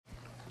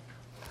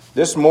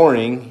This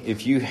morning,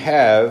 if you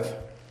have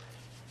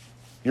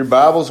your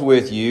Bibles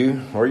with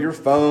you, or your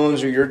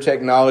phones, or your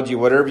technology,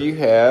 whatever you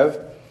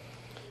have,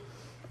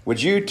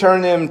 would you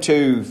turn them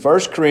to 1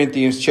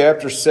 Corinthians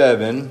chapter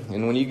 7,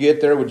 and when you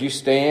get there, would you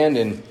stand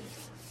and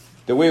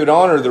that we would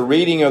honor the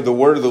reading of the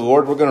Word of the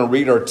Lord. We're going to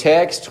read our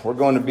text. We're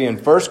going to be in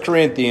 1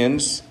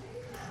 Corinthians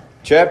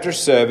chapter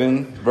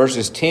 7,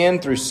 verses 10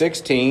 through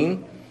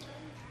 16.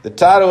 The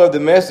title of the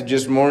message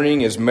this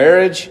morning is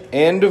Marriage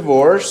and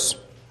Divorce.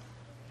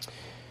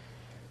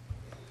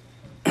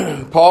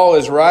 Paul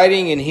is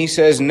writing and he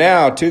says,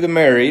 "Now to the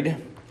married,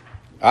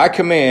 I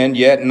command,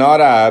 yet not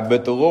I,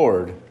 but the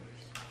Lord.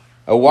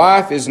 A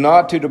wife is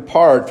not to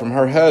depart from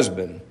her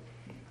husband.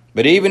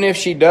 But even if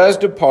she does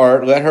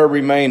depart, let her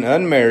remain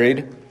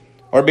unmarried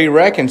or be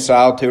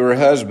reconciled to her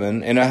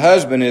husband. And a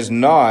husband is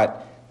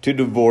not to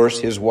divorce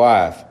his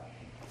wife.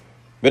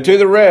 But to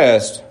the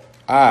rest,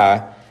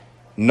 I,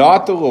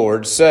 not the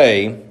Lord,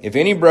 say, if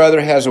any brother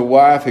has a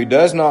wife who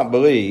does not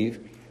believe,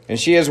 and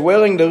she is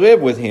willing to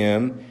live with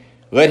him,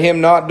 let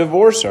him not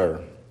divorce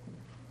her.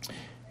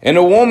 And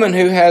a woman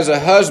who has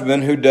a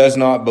husband who does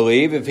not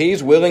believe, if he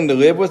is willing to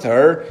live with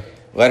her,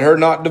 let her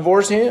not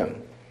divorce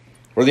him.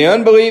 For the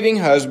unbelieving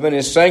husband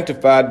is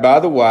sanctified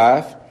by the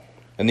wife,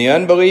 and the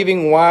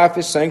unbelieving wife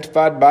is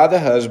sanctified by the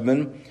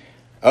husband.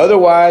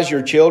 Otherwise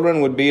your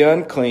children would be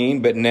unclean,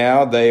 but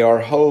now they are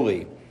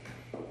holy.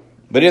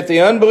 But if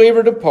the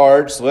unbeliever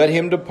departs, let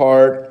him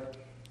depart.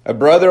 A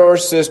brother or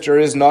sister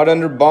is not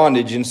under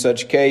bondage in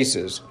such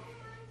cases,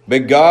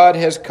 but God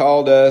has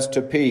called us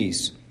to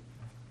peace.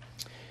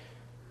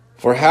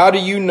 For how do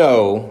you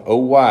know, O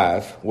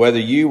wife, whether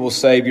you will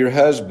save your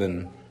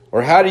husband?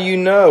 Or how do you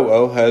know,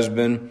 O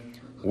husband,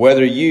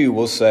 whether you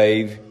will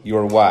save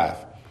your wife?"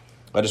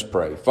 Let us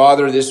pray.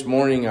 Father, this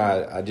morning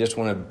I just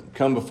want to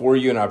come before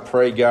you, and I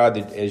pray, God,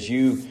 that as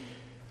you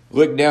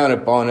look down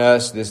upon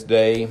us this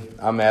day,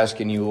 I'm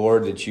asking you,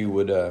 Lord, that you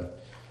would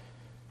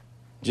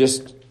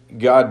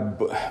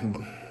God,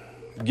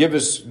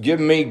 give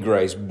me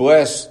grace.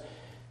 Bless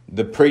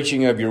the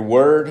preaching of your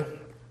word.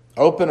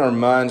 Open our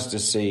minds to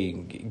see.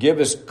 Give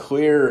us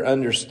clear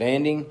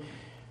understanding.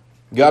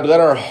 God,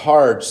 let our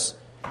hearts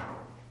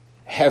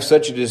have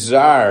such a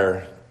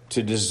desire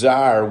to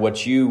desire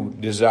what you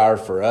desire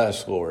for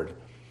us, Lord.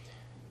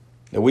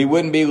 That we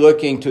wouldn't be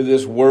looking to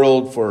this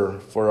world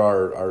for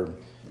our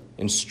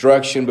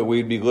instruction, but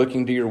we'd be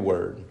looking to your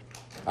word.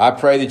 I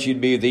pray that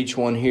you'd be with each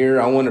one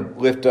here. I want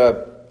to lift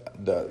up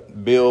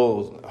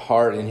Bill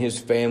Hart and his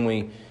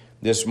family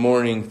this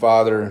morning,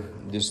 Father,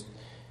 just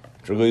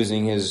after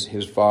losing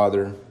his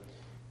father.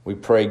 We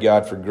pray,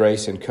 God, for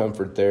grace and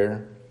comfort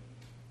there.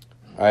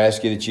 I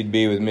ask you that you'd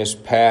be with Miss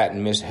Pat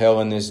and Miss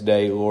Helen this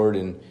day, Lord,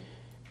 and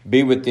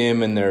be with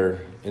them in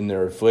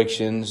their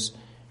afflictions.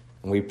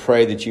 And we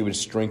pray that you would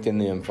strengthen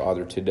them,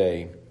 Father,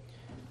 today.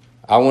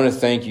 I want to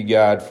thank you,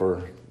 God,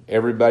 for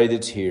everybody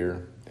that's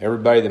here,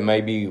 everybody that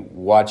may be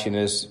watching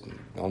us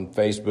on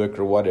Facebook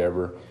or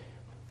whatever.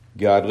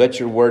 God, let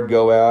your word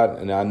go out,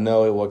 and I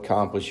know it will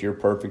accomplish your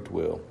perfect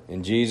will.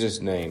 In Jesus'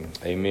 name,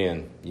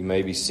 amen. You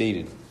may be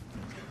seated.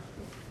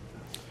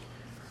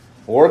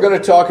 We're going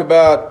to talk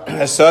about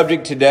a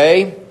subject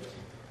today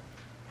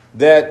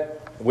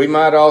that we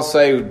might all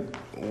say,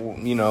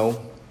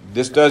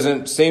 this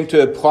doesn't seem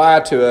to apply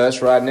to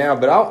us right now,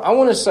 but I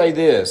want to say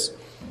this.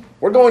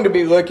 We're going to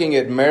be looking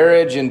at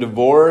marriage and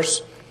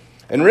divorce,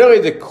 and really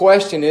the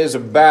question is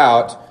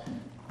about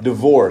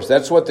divorce.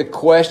 That's what the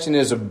question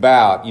is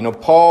about.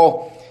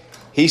 Paul,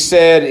 he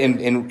said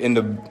in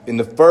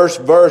the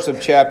first verse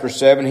of chapter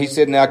 7, he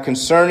said, "Now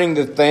concerning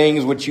the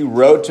things which you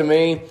wrote to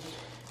me,"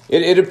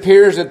 it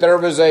appears that there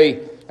was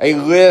a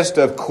list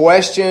of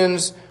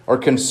questions or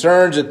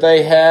concerns that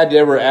they had.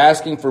 They were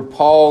asking for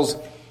Paul's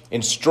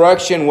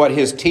instruction, what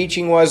his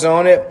teaching was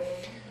on it.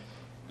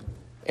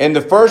 And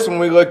the first one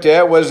we looked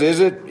at was, is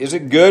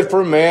it good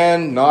for a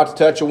man not to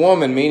touch a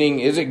woman? Meaning,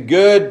 is it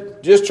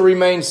good just to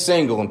remain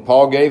single? And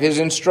Paul gave his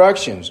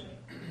instructions.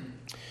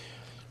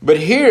 But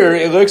here,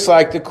 it looks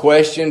like the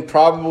question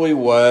probably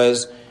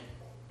was,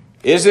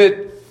 is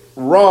it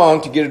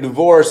wrong to get a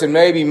divorce? And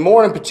maybe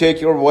more in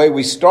particular, the way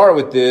we start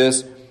with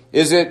this,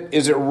 is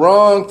it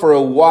wrong for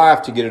a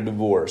wife to get a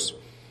divorce?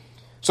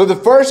 So the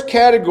first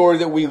category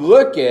that we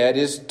look at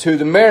is to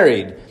the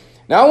married.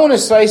 Now I want to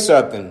say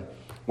something.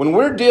 When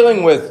we're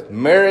dealing with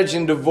marriage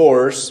and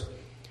divorce,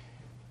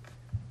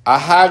 I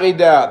highly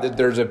doubt that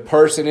there's a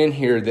person in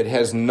here that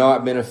has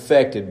not been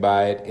affected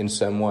by it in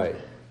some way.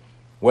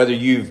 Whether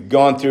you've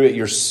gone through it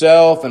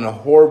yourself in a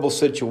horrible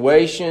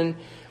situation,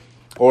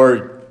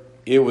 or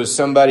it was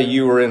somebody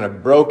you were in a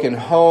broken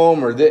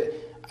home, or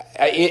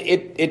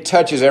it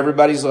touches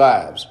everybody's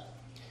lives.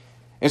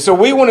 And so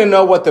we want to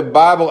know what the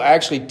Bible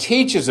actually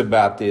teaches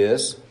about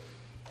this,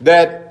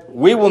 that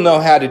we will know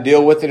how to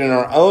deal with it in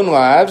our own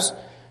lives.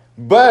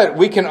 But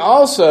we can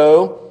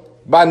also,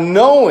 by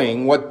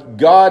knowing what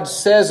God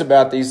says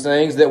about these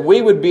things, that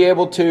we would be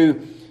able to,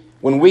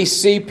 when we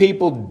see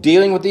people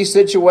dealing with these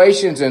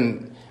situations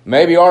and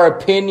maybe our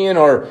opinion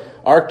or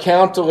our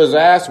counsel is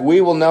asked,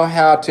 we will know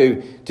how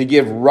to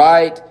give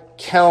right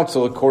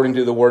counsel according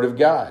to the Word of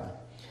God.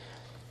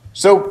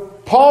 So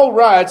Paul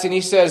writes and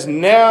he says,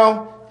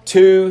 now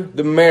to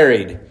the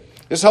married.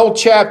 This whole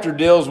chapter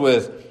deals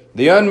with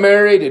the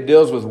unmarried, it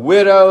deals with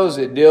widows,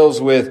 it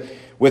deals with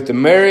the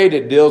married,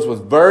 it deals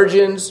with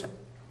virgins.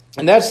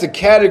 And that's the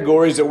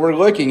categories that we're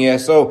looking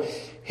at. So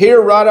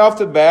here right off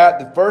the bat,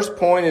 the first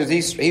point is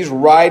he's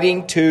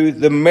writing to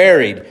the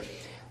married.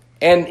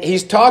 And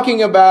he's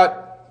talking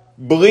about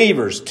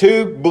believers,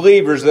 two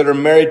believers that are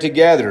married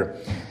together.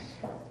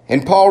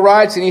 And Paul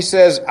writes and he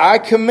says, I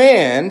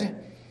command,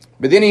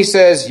 but then he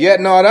says, yet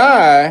not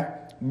I,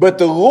 but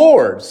the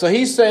Lord. So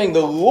he's saying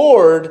the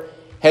Lord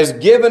has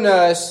given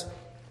us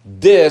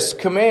this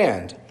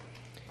command.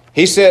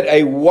 He said,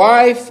 a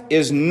wife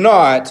is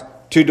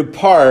not to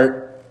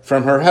depart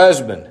from her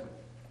husband.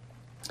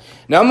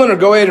 Now I'm going to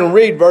go ahead and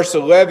read verse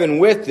 11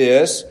 with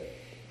this.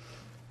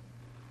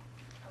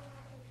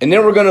 And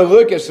then we're going to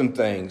look at some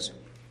things.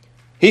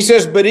 He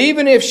says, but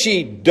even if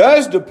she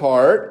does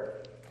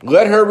depart,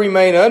 let her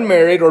remain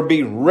unmarried or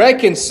be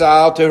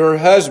reconciled to her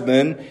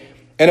husband.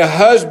 And a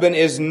husband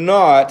is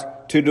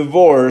not to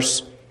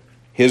divorce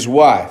his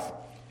wife.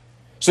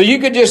 So you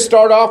could just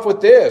start off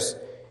with this.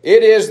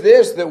 It is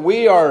this, that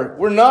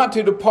we're not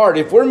to depart.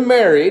 If we're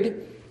married,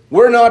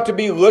 we're not to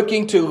be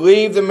looking to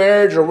leave the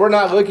marriage, or we're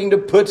not looking to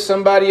put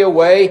somebody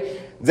away.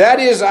 That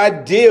is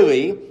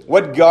ideally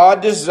what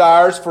God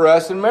desires for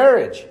us in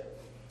marriage.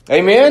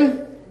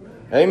 Amen?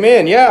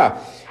 Amen,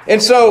 yeah.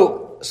 And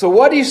so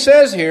what he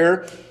says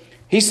here,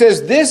 he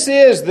says, this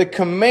is the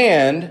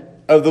command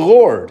of the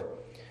Lord.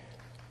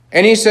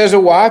 And he says a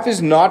wife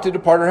is not to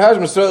depart her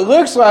husband. So it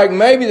looks like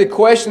maybe the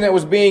question that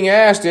was being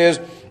asked is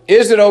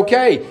it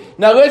okay?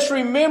 Now let's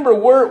remember,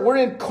 we're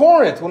in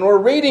Corinth when we're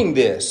reading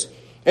this.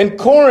 And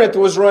Corinth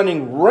was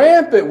running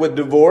rampant with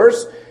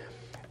divorce.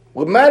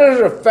 Well,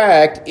 matter of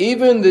fact,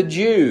 even the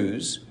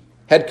Jews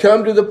had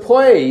come to the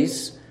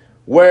place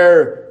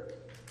where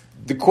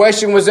the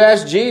question was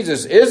asked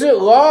Jesus, is it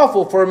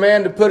lawful for a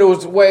man to put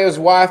away his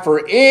wife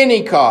for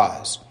any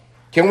cause?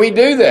 Can we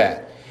do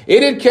that?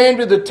 It had came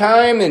to the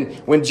time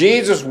when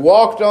Jesus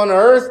walked on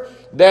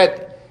earth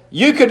that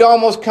you could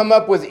almost come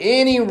up with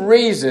any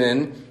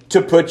reason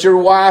to put your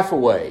wife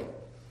away.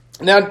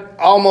 Now,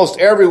 almost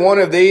every one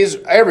of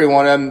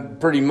them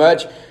pretty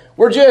much,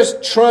 were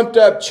just trumped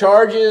up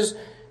charges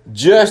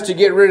just to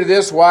get rid of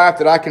this wife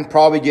that I can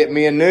probably get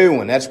me a new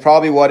one. That's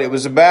probably what it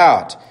was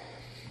about.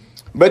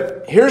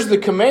 But here's the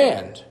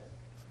command.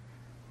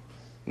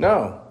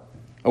 No.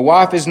 A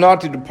wife is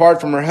not to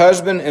depart from her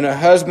husband, and a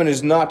husband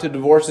is not to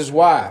divorce his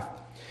wife.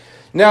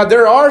 Now,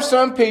 there are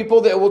some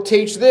people that will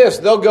teach this.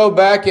 They'll go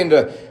back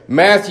into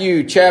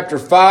Matthew chapter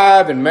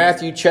 5 and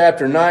Matthew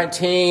chapter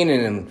 19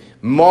 and in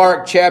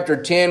Mark chapter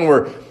 10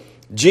 where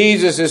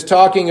Jesus is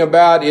talking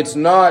about it's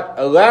not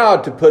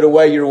allowed to put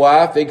away your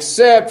wife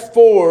except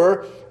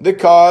for the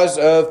cause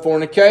of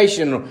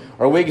fornication.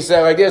 Or we can say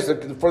it like this,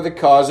 for the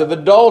cause of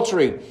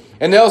adultery.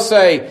 And they'll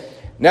say,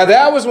 now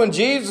that was when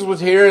Jesus was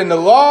here and the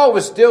law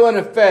was still in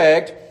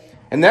effect.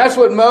 And that's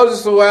what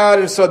Moses allowed.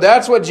 And so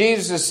that's what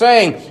Jesus is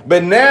saying.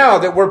 But now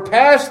that we're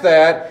past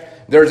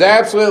that, there's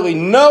absolutely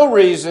no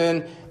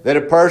reason that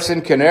a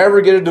person can ever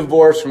get a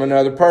divorce from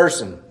another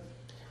person.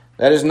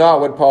 That is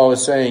not what Paul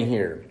is saying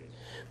here.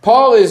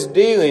 Paul is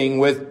dealing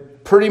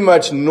with pretty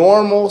much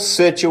normal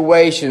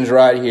situations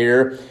right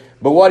here.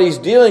 But what he's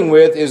dealing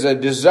with is a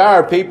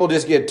desire. People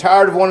just get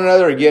tired of one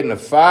another or get in a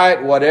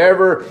fight,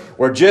 whatever.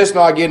 We're just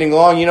not getting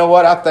along. You know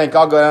what? I think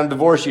I'll go down and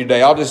divorce you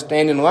today. I'll just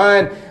stand in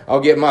line. I'll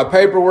get my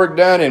paperwork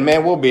done. And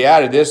man, we'll be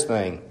out of this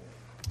thing.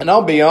 And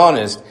I'll be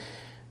honest.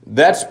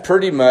 That's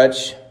pretty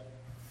much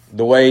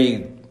the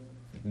way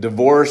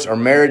divorce or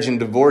marriage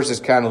and divorce is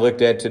kind of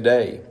looked at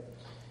today.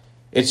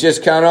 It's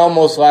just kind of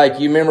almost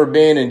like you remember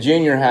being in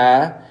junior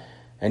high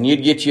and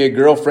you'd get you a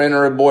girlfriend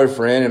or a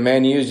boyfriend and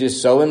man, you was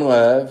just so in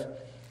love.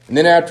 And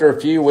then after a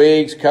few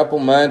weeks, couple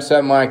months,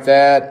 something like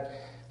that,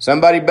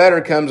 somebody better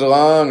comes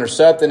along or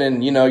something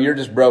and, you're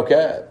just broke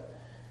up.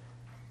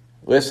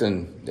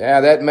 Listen,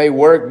 yeah, that may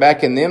work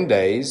back in them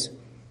days,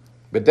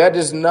 but that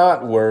does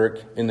not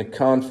work in the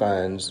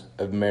confines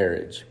of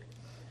marriage.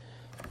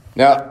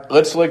 Now,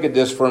 let's look at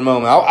this for a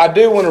moment. I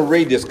do want to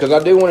read this because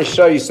I do want to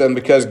show you something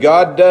because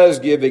God does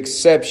give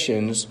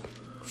exceptions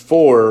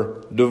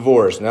for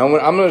divorce. Now,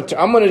 I'm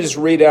going to just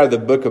read out of the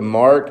book of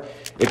Mark.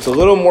 It's a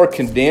little more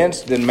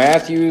condensed than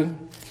Matthew,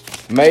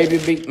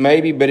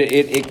 maybe, but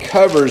it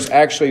covers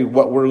actually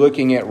what we're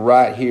looking at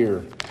right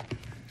here.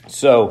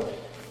 So,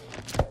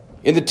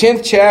 in the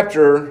 10th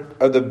chapter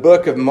of the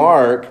book of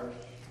Mark,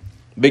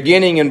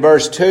 beginning in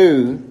verse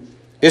 2,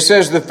 it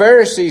says, the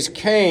Pharisees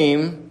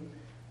came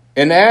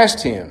and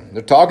asked him.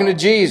 They're talking to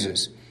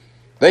Jesus.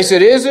 They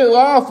said, is it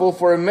lawful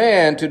for a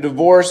man to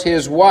divorce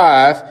his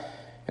wife?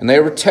 And they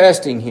were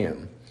testing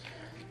him.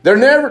 They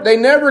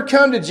never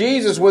come to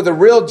Jesus with a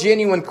real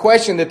genuine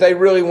question that they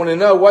really want to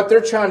know. What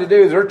they're trying to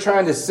do is they're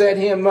trying to set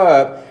him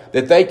up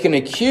that they can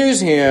accuse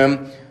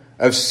him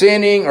of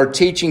sinning or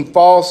teaching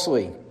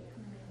falsely.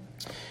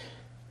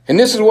 And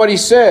this is what he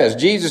says.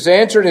 Jesus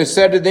answered and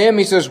said to them,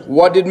 he says,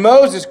 what did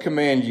Moses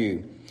command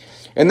you?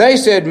 And they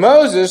said,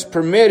 Moses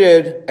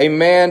permitted a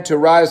man to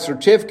write a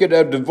certificate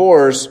of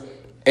divorce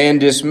and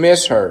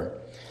dismiss her.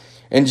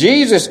 And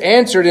Jesus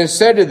answered and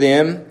said to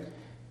them,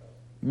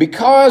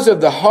 because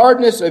of the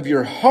hardness of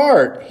your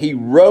heart, he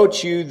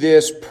wrote you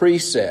this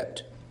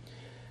precept.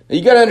 Now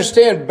you got to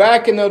understand,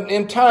 back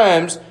in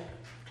times,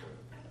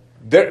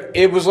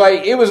 it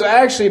was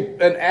actually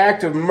an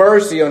act of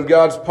mercy on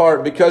God's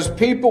part because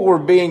people were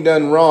being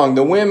done wrong.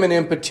 The women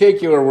in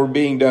particular were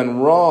being done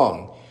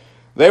wrong.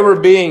 They were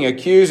being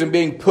accused and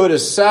being put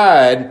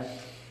aside.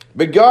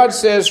 But God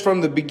says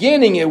from the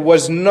beginning it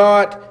was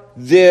not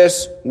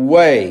this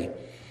way.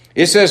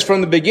 It says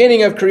from the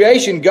beginning of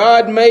creation,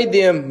 God made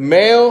them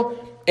male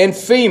and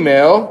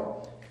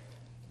female.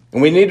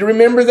 And we need to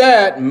remember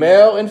that,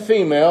 male and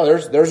female.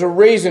 There's a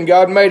reason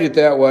God made it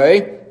that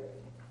way.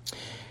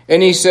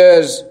 And he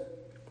says,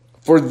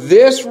 for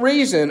this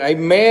reason, a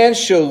man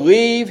shall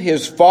leave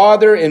his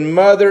father and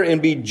mother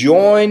and be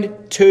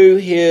joined to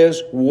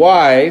his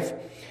wife,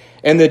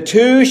 and the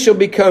two shall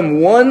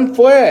become one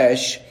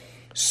flesh.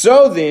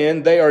 So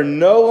then, they are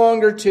no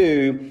longer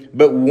two,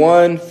 but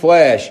one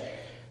flesh.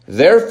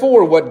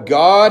 Therefore, what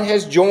God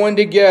has joined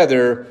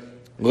together,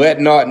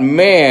 let not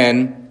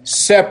man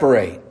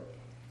separate.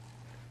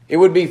 It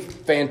would be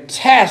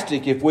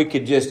fantastic if we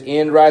could just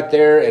end right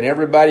there and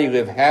everybody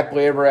live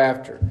happily ever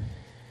after.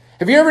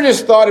 Have you ever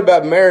just thought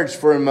about marriage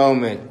for a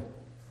moment?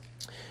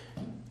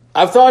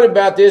 I've thought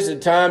about this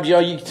at times.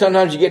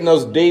 Sometimes you get in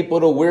those deep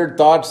little weird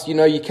thoughts, you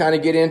kind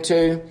of get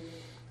into.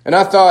 And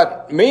I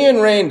thought, me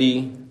and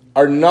Randy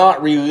are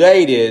not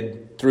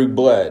related through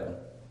blood.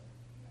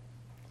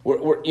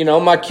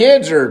 My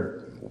kids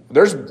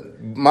there's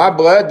my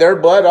blood, their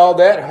blood, all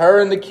that, her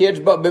and the kids,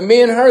 but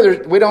me and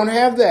her, we don't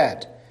have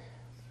that.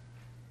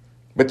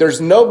 But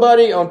there's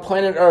nobody on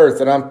planet Earth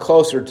that I'm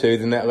closer to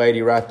than that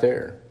lady right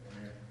there.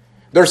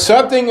 There's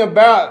something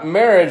about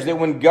marriage that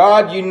when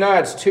God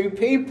unites two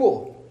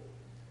people,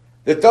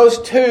 that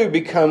those two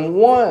become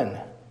one.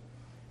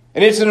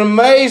 And it's an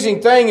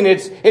amazing thing, and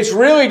it's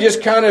really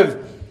just kind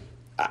of,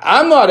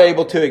 I'm not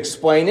able to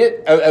explain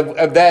it,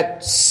 of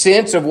that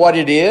sense of what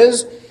it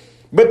is.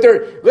 But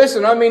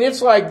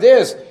it's like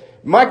this.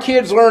 My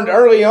kids learned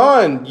early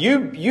on,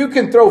 you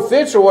can throw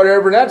fits or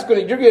whatever,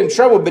 and you're getting in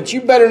trouble, but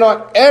you better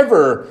not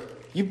ever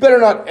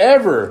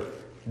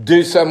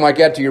do something like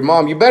that to your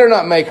mom. You better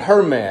not make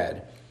her mad.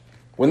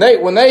 When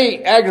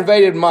they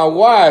aggravated my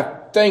wife,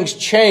 things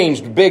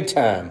changed big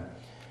time.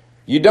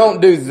 You don't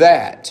do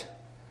that.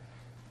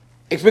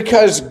 It's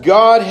because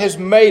God has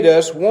made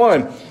us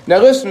one. Now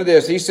listen to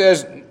this. He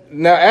says,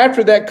 now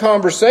after that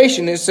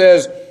conversation, it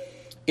says,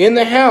 in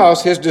the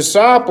house, his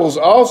disciples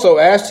also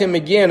asked him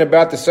again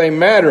about the same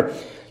matter.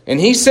 And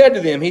he said to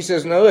them, he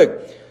says, now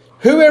look,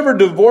 whoever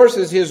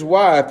divorces his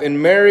wife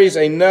and marries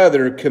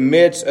another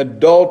commits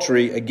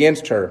adultery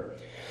against her.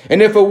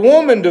 And if a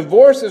woman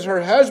divorces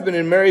her husband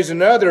and marries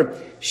another,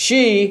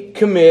 she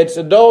commits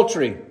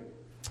adultery.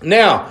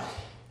 Now,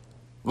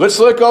 let's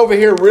look over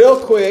here real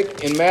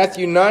quick in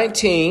Matthew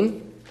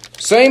 19.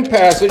 Same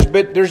passage,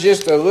 but there's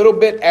just a little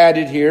bit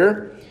added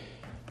here.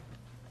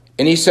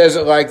 And he says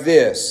it like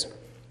this.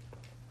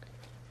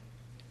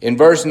 In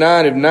verse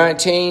 9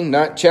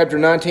 of chapter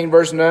 19,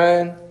 verse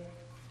 9,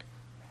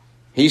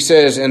 he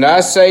says, and I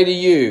say to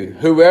you,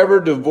 whoever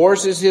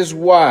divorces his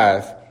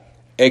wife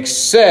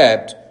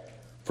except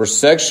for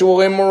sexual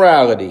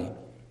immorality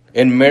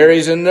and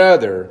marries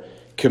another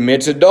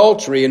commits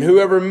adultery, and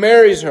whoever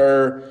marries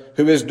her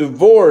who is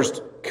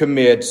divorced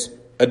commits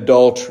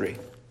adultery.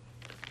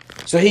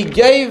 So he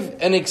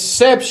gave an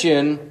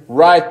exception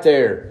right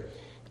there.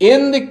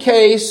 In the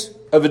case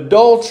of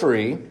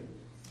adultery,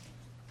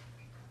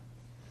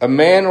 a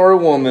man or a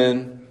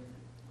woman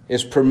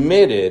is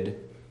permitted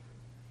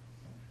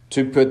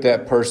to put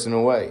that person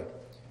away.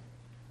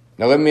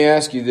 Now let me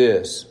ask you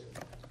this.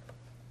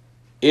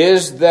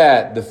 Is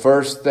that the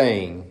first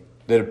thing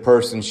that a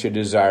person should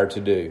desire to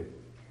do?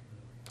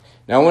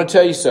 Now I want to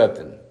tell you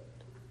something.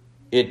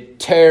 It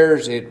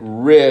tears, it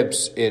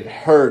rips, it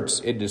hurts,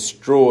 it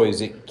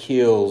destroys, it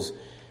kills.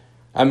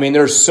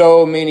 There's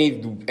so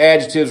many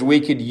adjectives we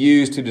could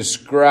use to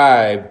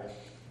describe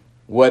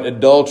what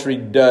adultery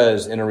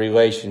does in a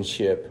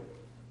relationship.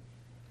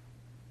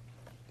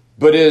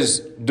 But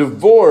is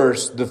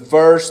divorce the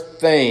first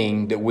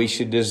thing that we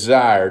should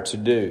desire to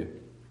do?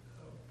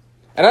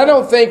 And I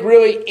don't think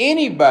really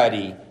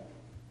anybody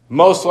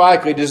most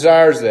likely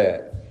desires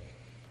that.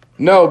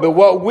 No, but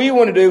what we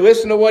want to do,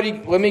 listen to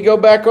let me go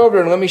back over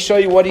and let me show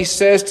you what he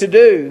says to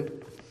do.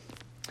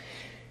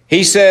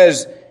 He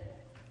says,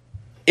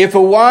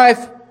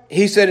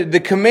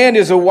 the command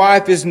is a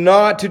wife is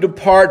not to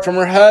depart from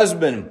her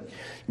husband.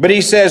 But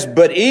he says,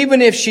 but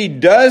even if she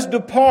does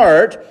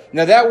depart,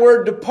 now that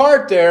word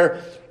depart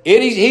there,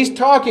 he's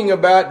talking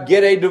about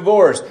get a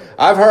divorce.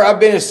 I've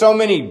been in so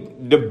many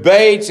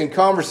debates and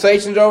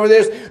conversations over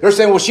this. They're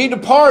saying, well, she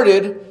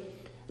departed.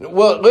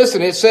 Well,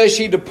 listen, it says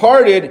she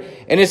departed,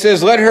 and it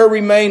says let her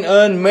remain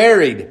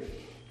unmarried.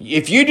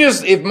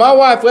 If my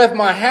wife left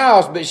my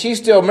house, but she's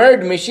still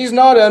married to me, she's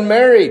not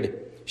unmarried.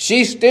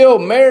 She's still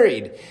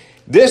married.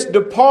 This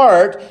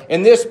depart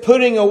and this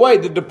putting away,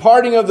 the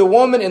departing of the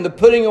woman and the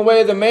putting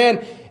away of the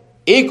man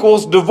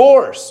equals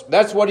divorce.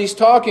 That's what he's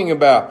talking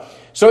about.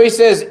 So he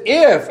says,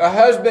 if a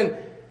husband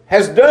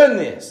has done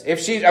this,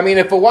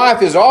 if a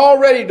wife is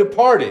already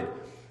departed,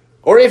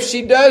 or if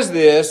she does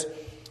this,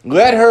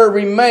 let her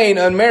remain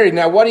unmarried.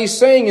 Now what he's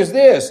saying is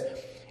this: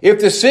 if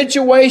the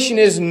situation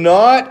is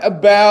not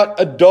about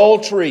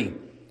adultery,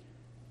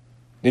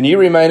 then you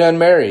remain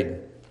unmarried.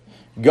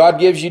 God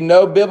gives you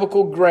no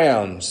biblical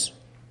grounds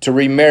to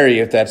remarry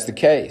if that's the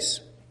case.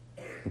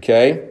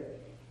 Okay?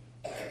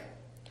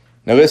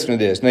 Now listen to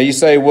this. Now you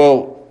say,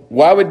 well,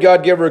 why would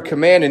God give her a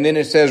command? And then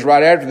it says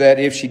right after that,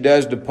 if she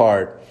does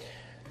depart.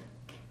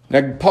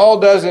 Now Paul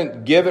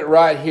doesn't give it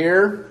right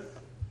here.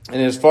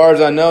 And as far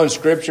as I know in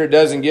Scripture, it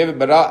doesn't give it.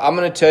 But I'm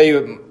going to tell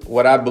you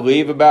what I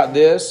believe about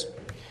this.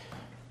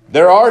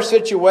 There are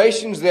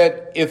situations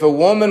that if a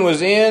woman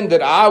was in,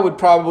 that I would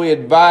probably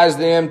advise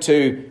them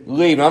to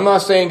leave. I'm not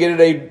saying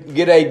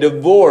get a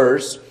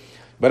divorce,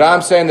 but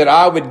I'm saying that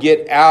I would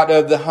get out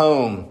of the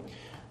home.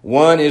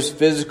 One is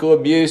physical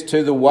abuse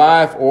to the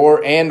wife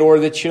or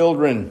the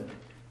children.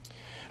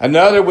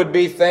 Another would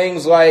be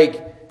things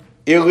like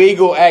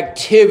illegal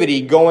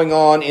activity going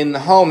on in the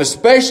home,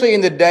 especially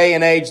in the day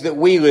and age that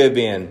we live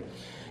in.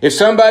 If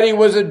somebody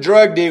was a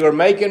drug dealer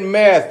making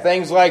meth,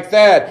 things like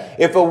that,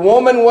 if a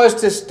woman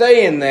was to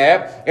stay in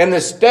that and the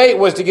state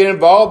was to get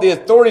involved, the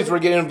authorities were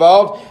getting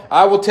involved,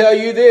 I will tell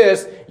you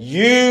this: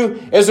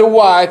 you as a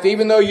wife,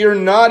 even though you're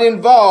not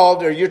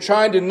involved or you're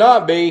trying to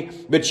not be,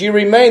 but you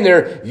remain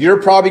there,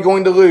 you're probably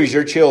going to lose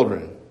your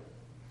children.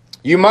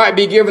 You might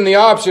be given the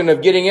option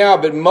of getting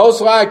out, but most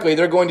likely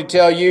they're going to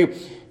tell you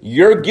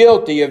you're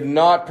guilty of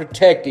not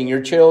protecting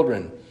your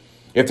children.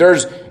 If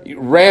there's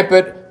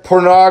rampant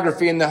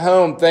pornography in the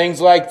home, things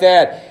like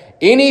that,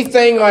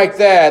 anything like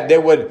that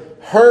that would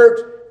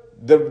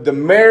hurt the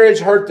marriage,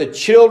 hurt the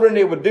children,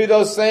 it would do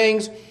those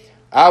things,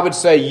 I would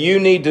say you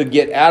need to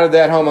get out of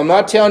that home. I'm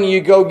not telling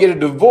you go get a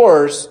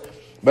divorce,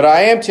 but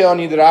I am telling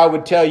you that I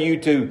would tell you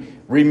to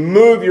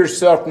remove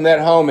yourself from that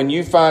home and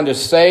you find a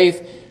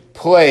safe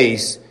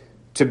place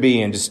to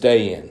be in, to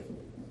stay in.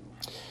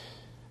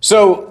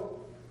 So,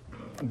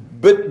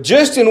 but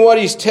just in what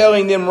he's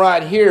telling them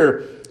right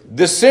here,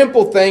 the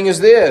simple thing is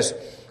this: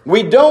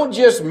 we don't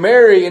just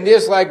marry and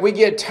just like we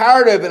get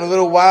tired of it in a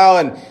little while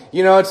and,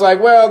 it's like,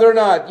 well, they're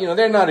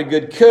not a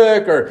good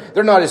cook, or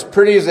they're not as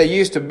pretty as they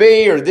used to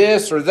be, or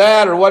this or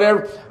that or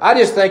whatever. I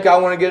just think I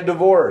want to get a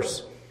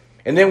divorce.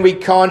 And then we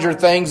conjure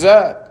things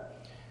up.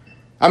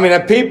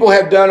 People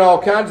have done all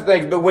kinds of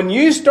things, but when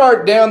you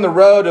start down the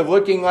road of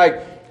looking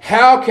like,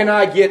 how can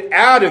I get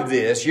out of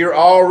this? You're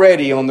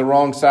already on the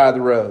wrong side of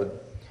the road.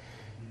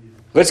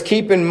 Let's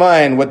keep in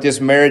mind what this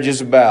marriage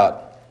is about.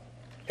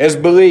 As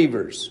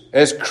believers,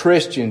 as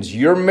Christians,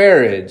 your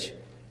marriage,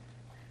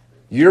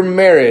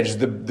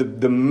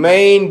 the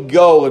main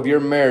goal of your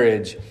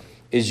marriage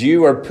is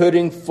you are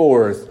putting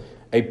forth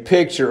a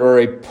picture or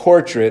a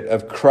portrait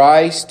of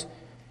Christ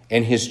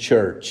and His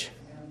church.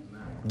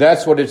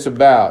 That's what it's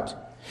about.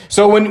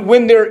 So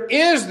when there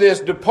is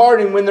this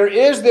departing, when there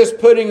is this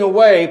putting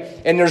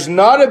away, and there's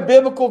not a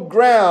biblical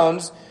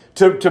grounds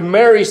to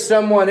marry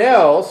someone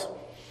else,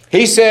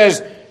 He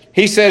says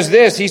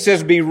this. He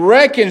says, be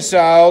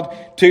reconciled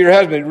to your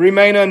husband.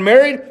 Remain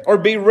unmarried or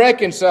be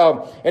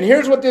reconciled. And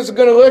here's what this is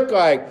going to look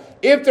like.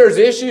 If there's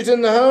issues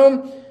in the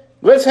home,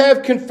 let's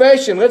have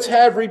confession. Let's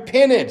have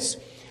repentance.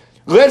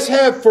 Let's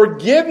have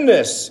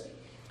forgiveness.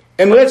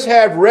 And let's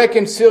have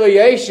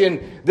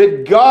reconciliation,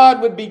 that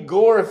God would be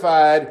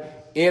glorified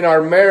in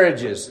our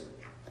marriages.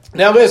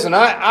 Now listen,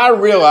 I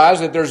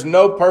realize that there's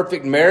no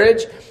perfect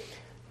marriage.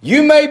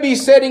 You may be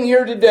sitting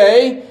here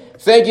today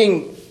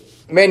thinking,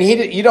 man,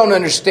 you don't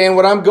understand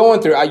what I'm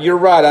going through. You're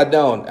right, I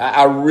don't.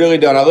 I really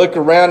don't. I look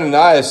around and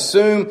I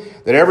assume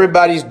that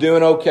everybody's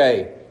doing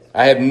okay.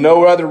 I have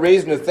no other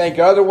reason to think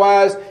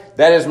otherwise.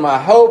 That is my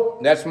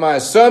hope. That's my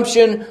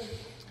assumption.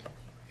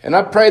 And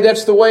I pray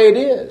that's the way it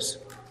is.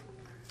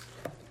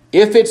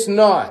 If it's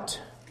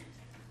not,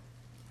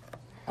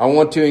 I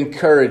want to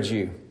encourage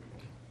you.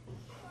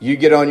 You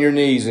get on your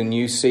knees and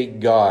you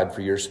seek God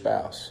for your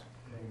spouse.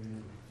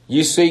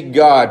 You seek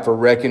God for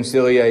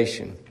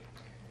reconciliation.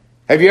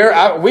 Have you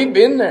ever? We've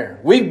been there.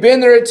 We've been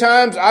there at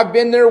times. I've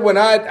been there when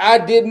I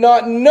did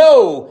not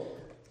know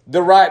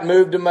the right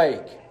move to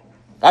make.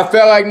 I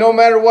felt like no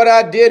matter what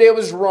I did, it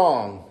was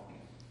wrong.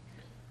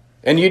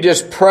 And you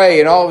just pray,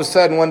 and all of a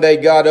sudden one day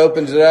God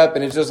opens it up,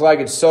 and it's just like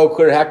it's so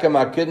clear. How come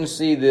I couldn't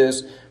see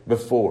this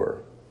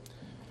before?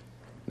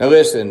 Now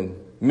listen,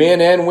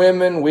 men and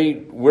women,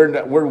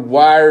 we're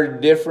wired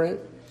different.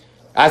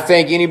 I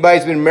think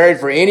anybody's been married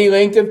for any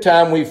length of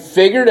time, we've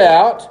figured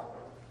out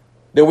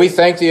that we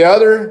think the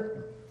other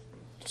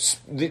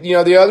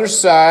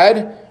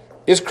side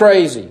is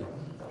crazy.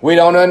 We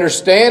don't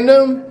understand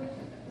them.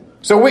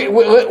 So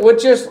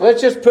let's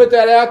just put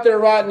that out there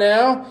right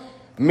now.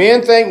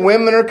 Men think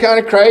women are kind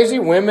of crazy.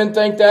 Women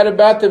think that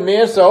about the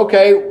men. So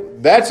okay,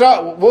 that's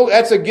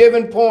a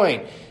given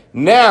point.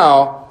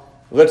 Now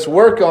let's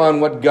work on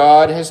what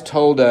God has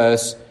told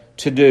us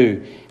to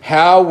do.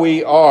 how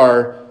we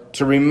are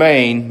to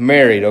remain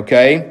married,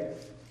 okay?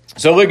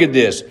 So look at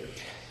this.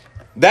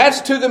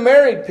 That's to the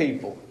married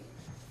people.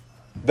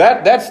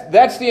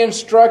 That's the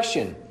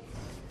instruction.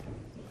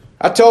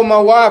 I told my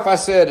wife, I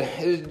said,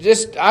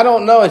 I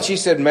don't know. And she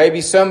said,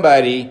 maybe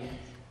somebody's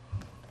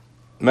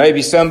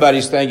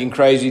thinking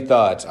crazy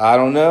thoughts. I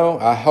don't know.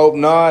 I hope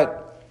not.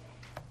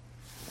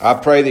 I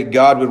pray that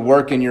God would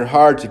work in your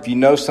hearts. If you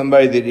know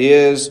somebody that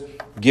is,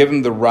 give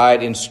them the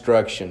right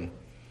instruction.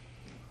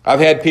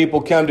 I've had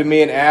people come to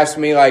me and ask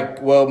me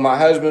like, well, my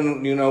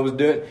husband, was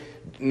doing...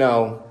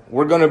 No,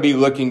 we're going to be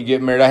looking to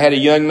get married. I had a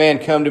young man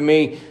come to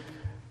me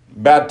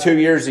about 2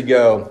 years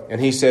ago,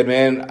 and he said,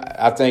 man,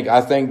 I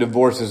think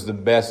divorce is the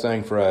best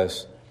thing for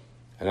us.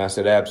 And I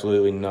said,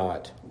 absolutely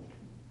not.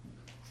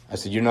 I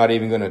said, you're not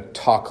even going to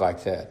talk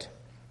like that.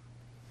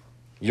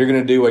 You're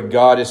going to do what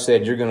God has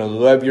said. You're going to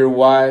love your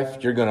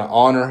wife. You're going to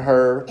honor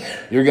her.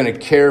 You're going to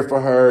care for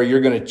her.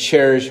 You're going to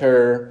cherish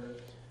her.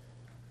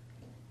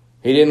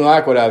 He didn't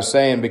like what I was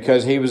saying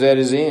because he was at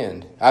his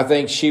end. I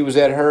think she was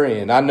at her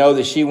end. I know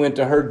that she went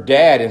to her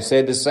dad and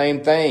said the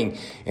same thing.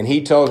 And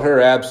he told her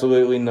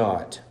absolutely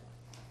not.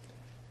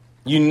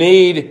 You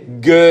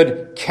need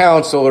good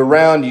counsel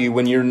around you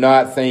when you're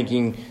not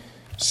thinking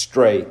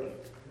straight.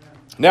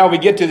 Now we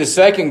get to the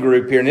second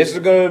group here, and this is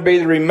going to be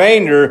the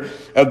remainder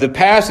of the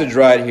passage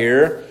right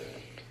here.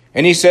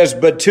 And he says,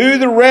 but to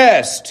the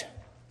rest.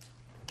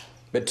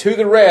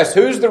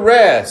 Who's the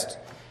rest?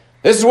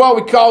 This is what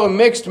we call a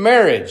mixed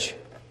marriage.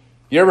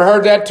 You ever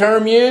heard that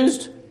term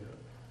used?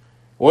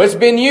 Well, it's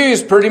been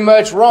used pretty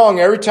much wrong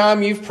every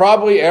time you've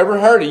probably ever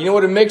heard it. You know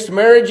what a mixed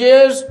marriage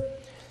is?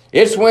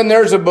 It's when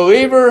there's a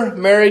believer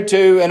married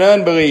to an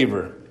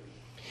unbeliever.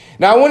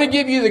 Now, I want to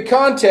give you the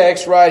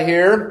context right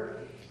here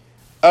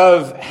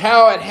of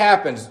how it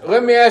happens.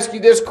 Let me ask you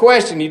this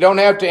question. You don't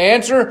have to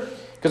answer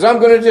because I'm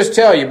going to just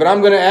tell you, but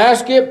I'm going to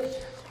ask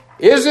it.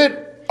 Is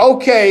it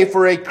okay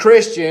for a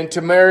Christian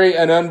to marry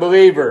an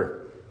unbeliever?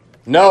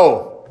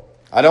 No.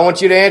 I don't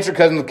want you to answer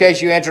because in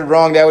case you answered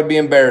wrong, that would be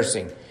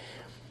embarrassing.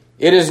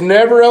 It is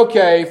never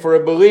okay for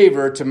a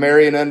believer to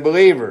marry an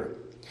unbeliever.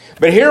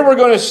 But here we're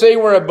going to see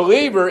where a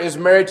believer is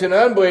married to an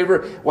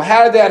unbeliever. Well,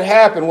 how did that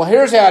happen? Well,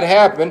 here's how it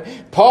happened.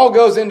 Paul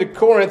goes into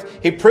Corinth.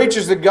 He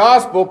preaches the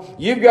gospel.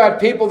 You've got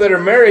people that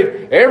are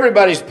married.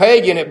 Everybody's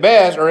pagan at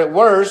best or at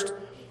worst.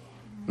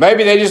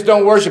 Maybe they just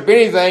don't worship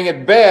anything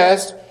at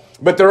best.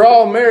 But they're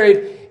all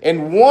married.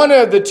 And one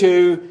of the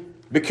two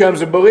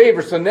becomes a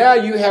believer. So now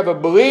you have a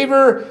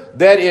believer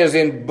that is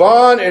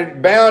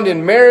bound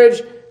in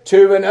marriage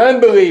to an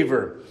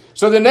unbeliever.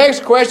 So the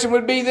next question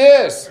would be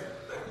this.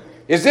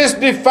 Is this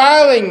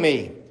defiling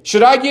me?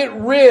 Should I get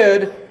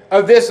rid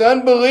of this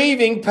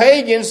unbelieving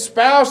pagan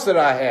spouse that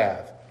I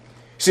have?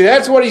 See,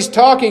 that's what he's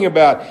talking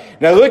about.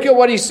 Now look at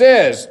what he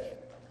says.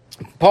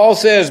 Paul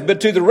says,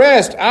 but to the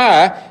rest,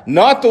 I,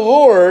 not the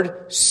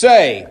Lord,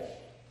 say.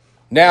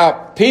 Now,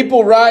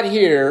 people right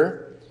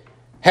here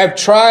have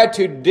tried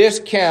to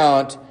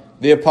discount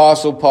the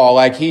Apostle Paul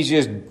like he's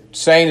just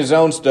saying his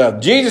own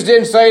stuff. Jesus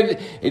didn't say,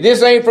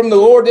 this ain't from the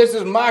Lord, this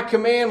is my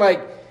command.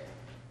 Like,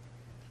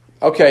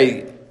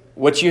 okay,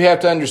 what you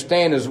have to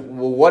understand is,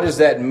 well, what does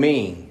that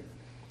mean?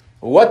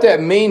 Well, what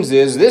that means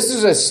is this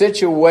is a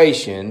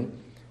situation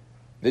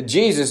that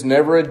Jesus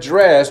never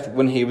addressed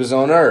when he was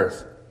on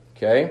earth.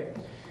 Okay?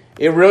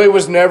 It really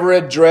was never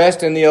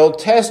addressed in the Old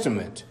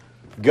Testament.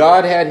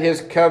 God had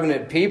his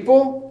covenant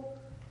people.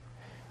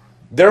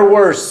 There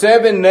were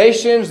 7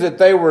 nations that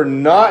they were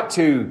not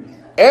to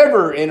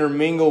ever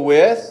intermingle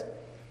with.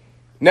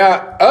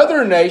 Now,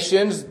 other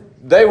nations,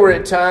 they were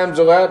at times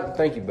allowed...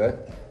 Thank you,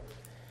 bud.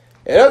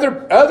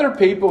 Other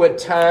people at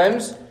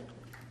times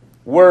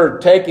were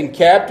taken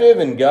captive,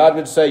 and God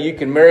would say, you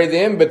can marry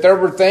them, but there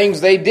were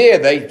things they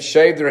did. They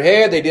shaved their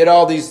head, they did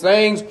all these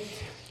things,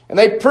 and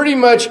they pretty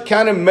much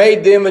kind of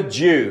made them a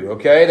Jew,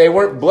 okay? They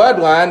weren't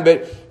bloodline,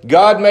 but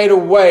God made a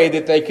way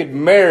that they could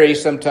marry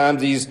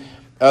sometimes these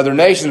other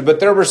nations. But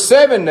there were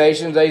 7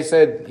 nations, he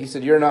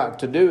said, you're not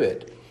to do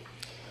it.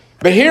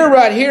 But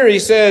right here, he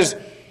says,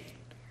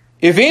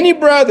 if any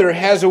brother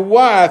has a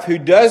wife who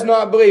does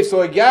not believe,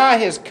 so a guy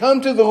has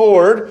come to the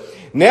Lord,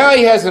 now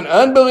he has an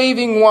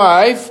unbelieving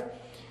wife.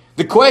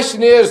 The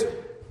question is,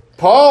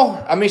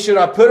 Paul, should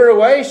I put her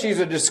away? She's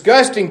a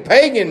disgusting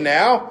pagan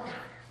now.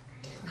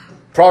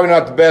 Probably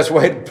not the best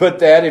way to put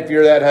that if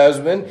you're that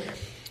husband.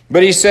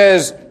 But he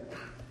says,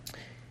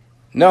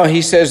 no,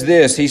 he says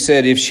this. He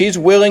said, if she's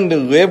willing to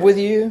live with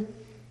you,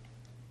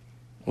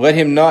 let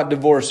him not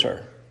divorce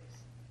her.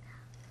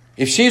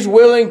 If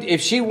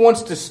she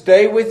wants to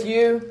stay with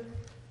you,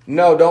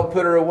 no, don't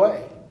put her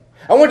away.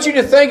 I want you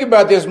to think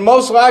about this.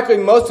 Most likely,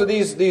 most of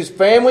these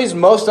families,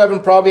 most of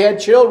them probably had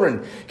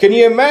children. Can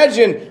you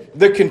imagine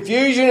the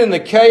confusion and the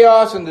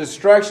chaos and the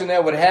destruction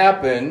that would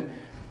happen?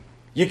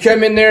 You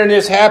come in there and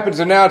this happens,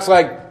 and now it's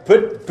like,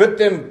 put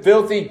them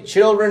filthy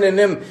children and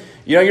them,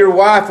 your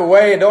wife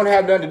away and don't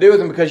have nothing to do with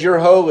them because you're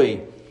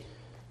holy.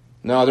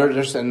 No,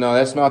 they're saying, no,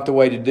 that's not the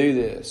way to do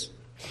this.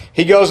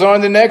 He goes on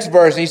in the next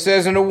verse. He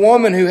says, and a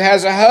woman who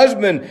has a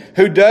husband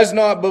who does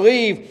not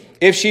believe,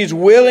 If he's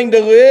willing to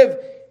live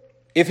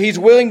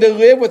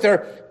with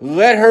her,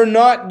 let her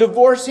not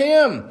divorce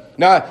him.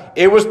 Now,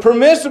 it was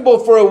permissible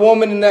for a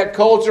woman in that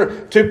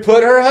culture to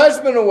put her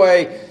husband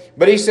away.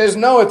 But he says,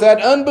 no, if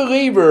that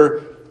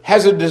unbeliever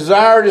has a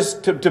desire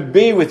to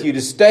be with you,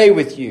 to stay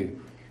with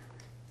you,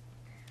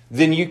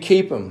 then you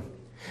keep him.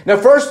 Now,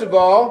 first of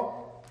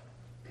all,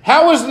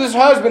 how is this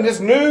husband, this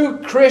new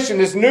Christian,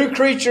 this new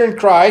creature in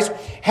Christ,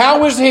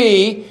 how is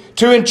he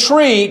to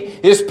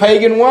entreat his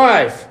pagan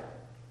wife?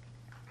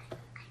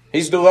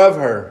 He's to love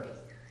her.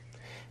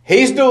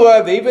 He's to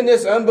love even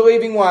this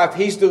unbelieving wife.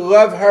 He's to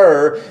love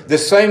her the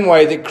same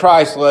way that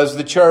Christ loves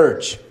the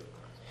church.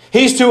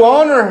 He's to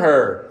honor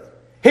her.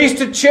 He's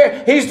to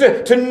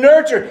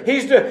nurture.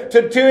 He's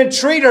to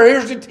entreat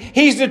her.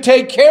 He's to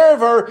take care of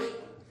her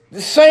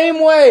the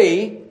same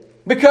way.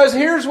 Because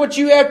here's what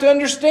you have to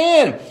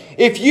understand.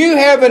 If you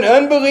have an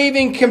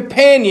unbelieving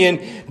companion,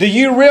 do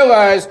you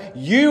realize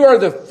you are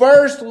the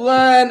first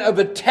line of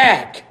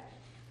attack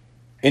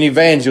in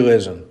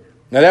evangelism?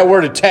 Now that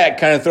word attack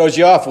kind of throws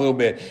you off a little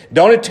bit.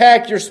 Don't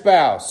attack your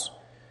spouse.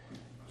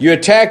 You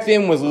attack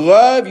them with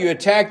love. You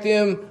attack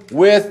them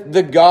with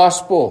the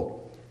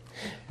gospel.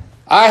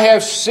 I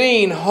have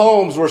seen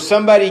homes where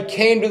somebody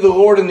came to the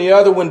Lord and the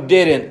other one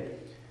didn't.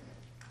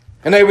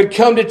 And they would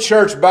come to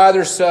church by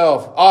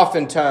themselves,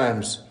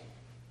 oftentimes,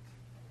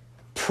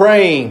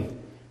 praying,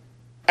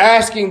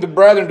 asking the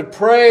brethren to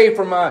pray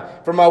for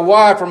my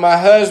wife, for my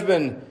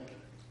husband,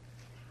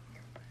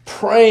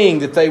 praying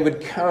that they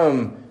would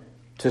come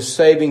to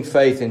saving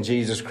faith in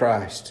Jesus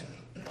Christ.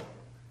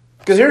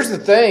 Because here's the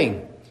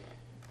thing.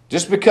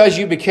 Just because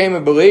you became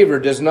a believer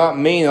does not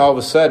mean all of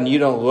a sudden you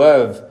don't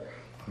love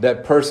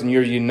that person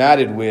you're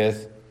united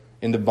with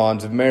in the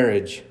bonds of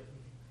marriage.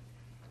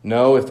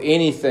 No, if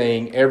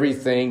anything,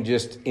 everything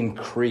just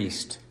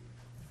increased.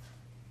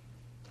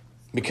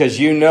 Because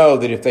you know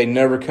that if they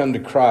never come to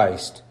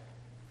Christ,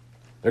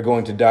 they're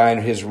going to die in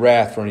His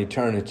wrath for an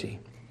eternity.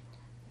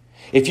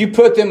 If you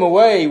put them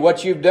away,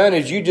 what you've done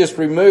is you just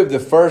removed the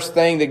first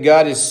thing that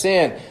God has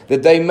sent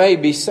that they may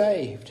be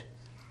saved.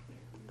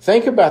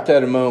 Think about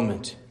that a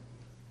moment.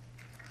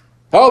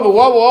 Oh, but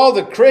what will all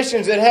the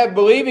Christians that have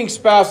believing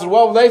spouses,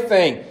 what will they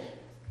think?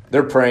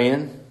 They're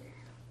praying.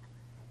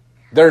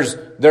 There's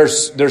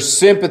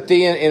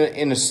sympathy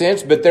in a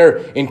sense, but they're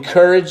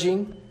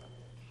encouraging.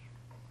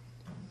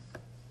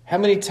 How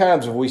many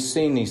times have we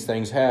seen these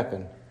things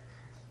happen?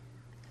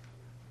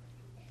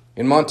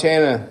 In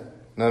Montana,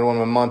 another one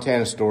of my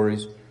Montana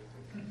stories.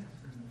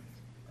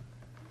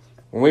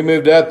 When we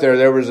moved up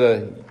there was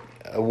a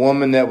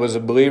woman that was a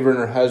believer and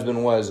her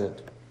husband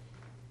wasn't.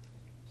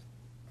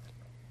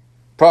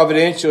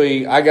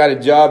 Providentially, I got a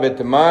job at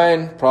the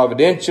mine.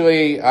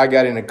 Providentially, I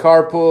got in a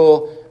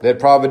carpool. That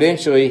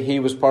providentially,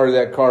 he was part of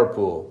that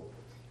carpool.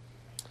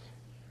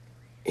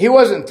 He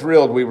wasn't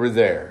thrilled we were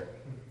there.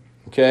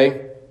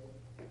 Okay?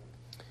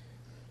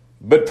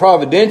 But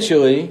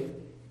providentially,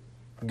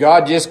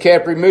 God just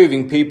kept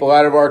removing people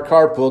out of our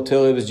carpool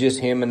till it was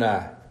just him and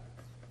I.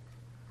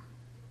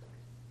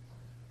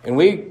 And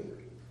we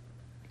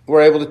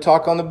were able to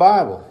talk on the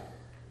Bible.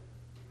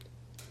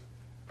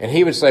 And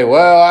he would say,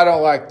 well, I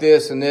don't like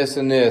this and this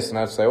and this. And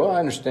I'd say, well, I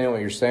understand what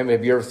you're saying, but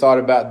have you ever thought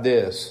about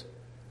this?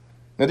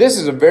 Now, this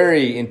is a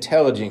very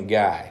intelligent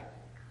guy.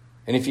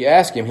 And if you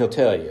ask him, he'll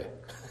tell you.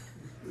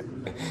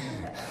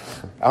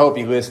 I hope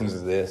he listens to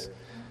this.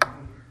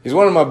 He's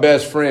one of my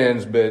best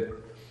friends, but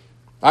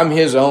I'm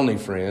his only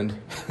friend.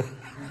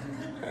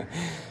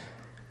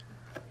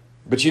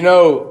 But you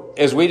know,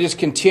 as we just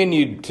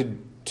continued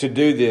to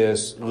do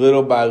this,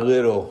 little by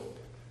little,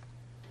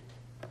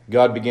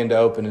 God began to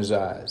open his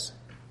eyes.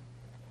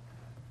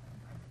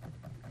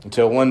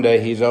 Until one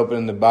day he's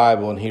opening the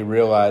Bible and he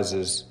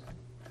realizes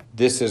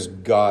this is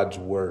God's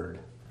Word.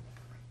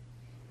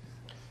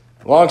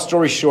 Long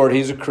story short,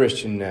 he's a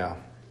Christian now.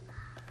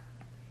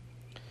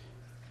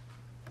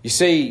 You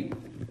see,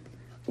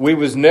 we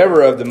was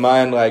never of the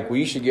mind like, well,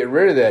 you should get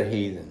rid of that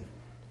heathen.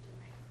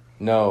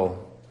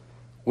 No.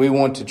 We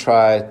want to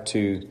try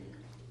to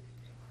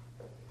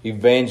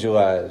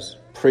evangelize,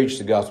 preach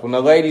the gospel.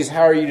 Now, ladies,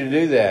 how are you to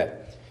do that?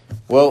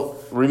 Well,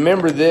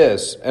 remember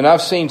this, and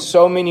I've seen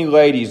so many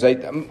ladies.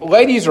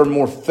 Ladies are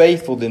more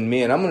faithful than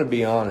men. I'm going to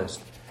be honest.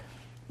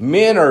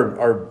 Men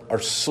are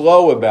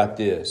slow about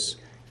this.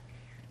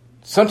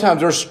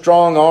 Sometimes they're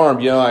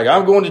strong-armed, like,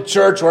 I'm going to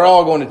church, we're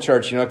all going to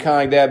church, kind of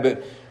like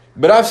that.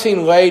 But I've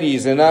seen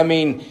ladies, and I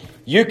mean,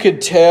 you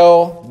could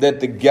tell that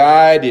the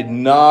guy did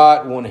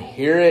not want to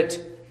hear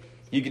it.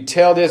 You could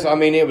tell this. I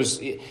mean, it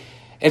was...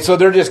 And so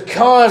they're just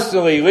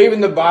constantly leaving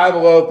the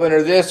Bible open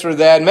or this or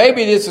that.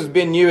 Maybe this has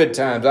been you at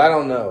times. I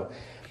don't know.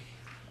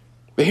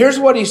 But here's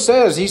what he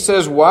says. He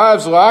says,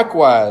 wives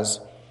likewise,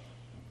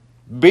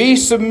 be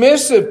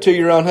submissive to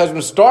your own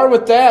husband. Start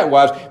with that,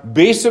 wives.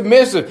 Be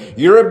submissive.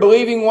 You're a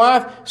believing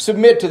wife.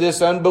 Submit to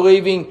this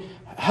unbelieving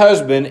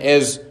husband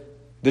as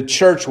the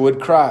church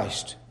would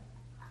Christ.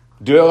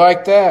 Do it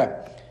like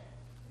that.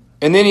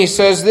 And then he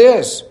says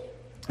this,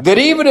 that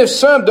even if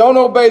some don't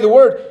obey the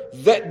word,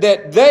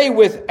 that they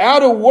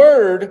without a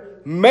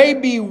word may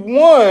be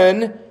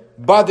won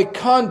by the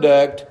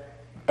conduct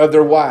of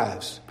their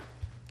wives.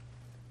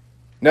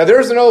 Now,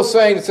 there's an old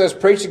saying that says,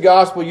 preach the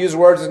gospel, use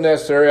words as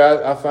necessary.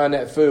 I find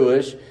that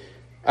foolish.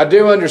 I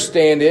do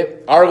understand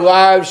it. Our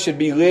lives should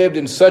be lived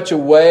in such a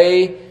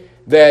way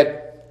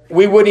that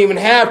we wouldn't even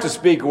have to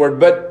speak a word.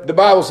 But the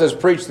Bible says,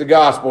 preach the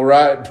gospel,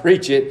 right?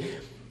 Preach it.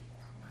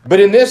 But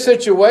in this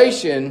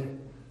situation,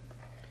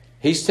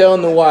 he's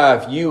telling the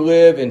wife, you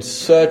live in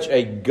such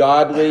a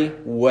godly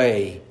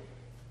way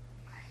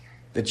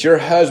that your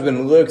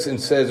husband looks and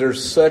says,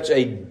 there's such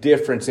a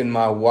difference in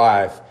my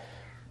wife.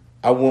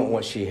 I want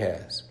what she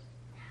has.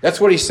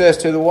 That's what he says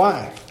to the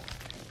wife.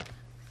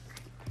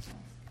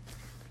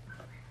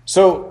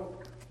 So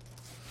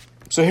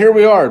here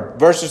we are,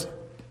 verses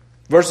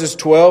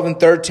 12 and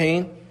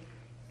 13.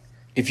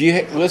 If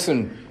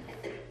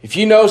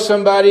you know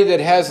somebody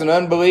that has an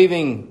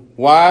unbelieving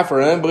wife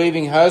or an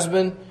unbelieving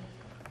husband,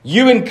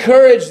 you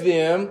encourage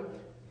them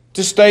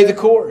to stay the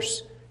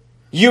course.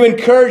 You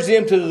encourage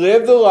them to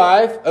live the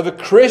life of a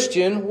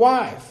Christian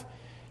wife.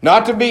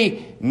 Not to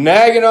be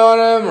nagging on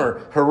them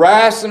or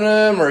harassing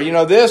them or,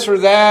 this or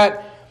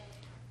that.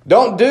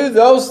 Don't do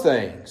those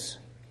things.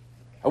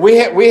 We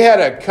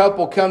had a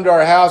couple come to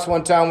our house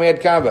one time. We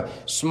had kind of a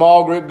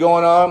small group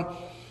going on.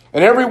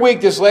 And every week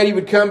this lady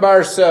would come by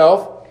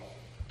herself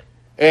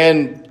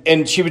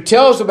and she would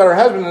tell us about her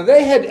husband. And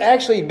they had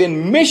actually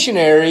been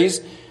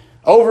missionaries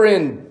over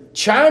in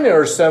China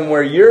or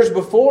somewhere years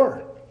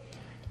before.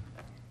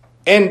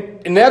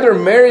 And now they're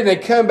married and they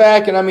come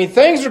back and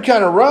things are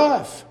kind of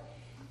rough.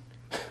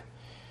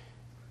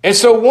 And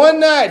so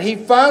one night he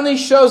finally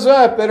shows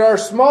up at our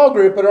small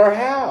group at our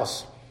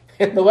house.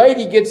 And the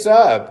lady gets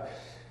up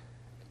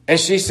and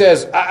she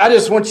says, I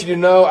just want you to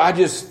know, I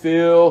just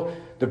feel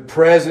the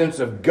presence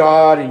of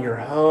God in your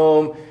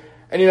home.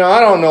 And, I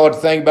don't know what to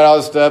think about all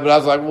this stuff, but I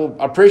was like, well,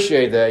 I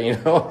appreciate that,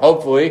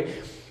 hopefully.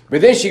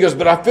 But then she goes,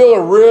 but I feel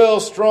a real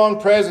strong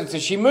presence.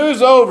 And she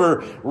moves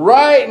over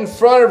right in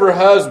front of her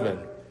husband.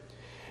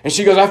 And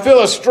she goes, I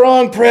feel a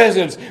strong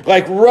presence,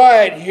 like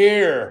right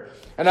here.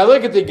 And I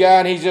look at the guy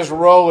and he's just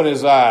rolling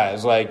his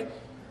eyes like,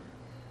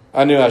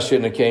 I knew I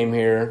shouldn't have came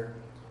here.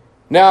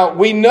 Now,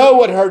 we know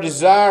what her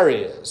desire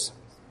is.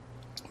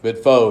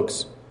 But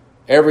folks,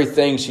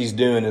 everything she's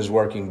doing is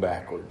working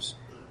backwards.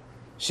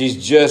 She's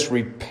just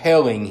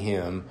repelling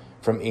him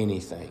from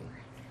anything.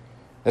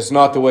 That's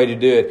not the way to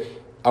do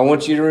it. I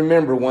want you to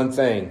remember one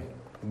thing.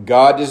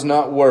 God does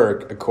not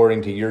work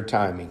according to your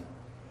timing.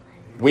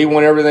 We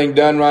want everything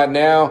done right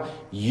now.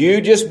 You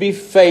just be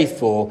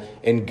faithful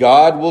and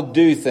God will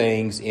do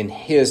things in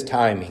His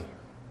timing.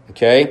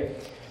 Okay?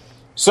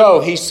 So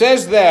he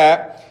says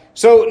that.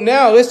 So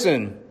now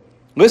listen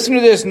to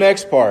this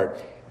next part.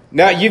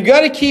 Now you've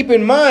got to keep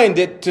in mind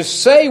that to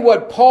say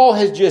what Paul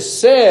has just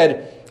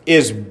said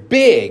is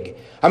big.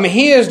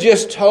 He has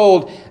just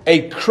told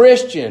a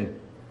Christian,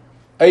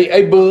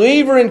 a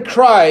believer in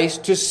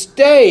Christ, to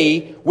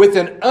stay with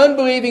an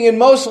unbelieving and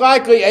most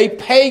likely a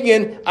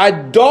pagan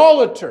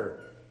idolater.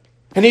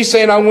 And he's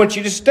saying, I want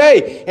you to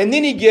stay. And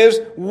then he gives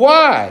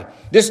why.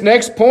 This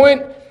next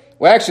point,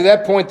 well, actually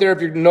that point there,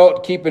 if you're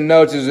keeping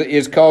notes,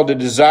 is called the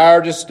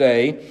desire to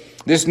stay.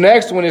 This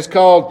next one is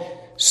called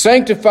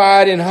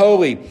sanctified and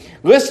holy.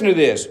 Listen to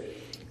this.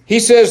 He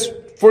says,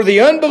 for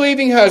the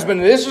unbelieving husband,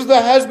 and this is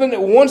the husband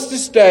that wants to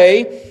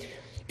stay,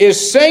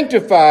 is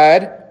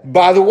sanctified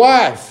by the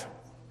wife.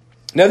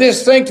 Now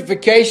this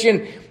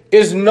sanctification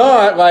is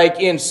not like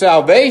in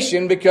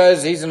salvation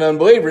because he's an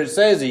unbeliever. It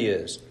says he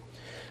is.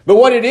 But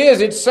what it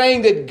is, it's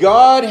saying that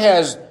God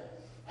has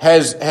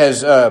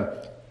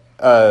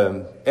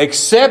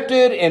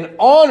accepted and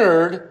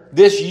honored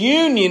this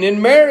union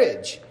in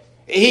marriage.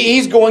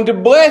 He's going to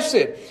bless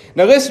it.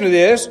 Now listen to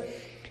this.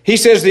 He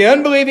says the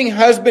unbelieving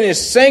husband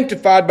is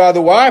sanctified by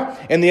the wife,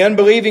 and the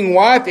unbelieving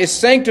wife is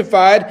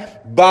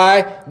sanctified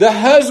by the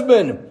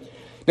husband.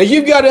 Now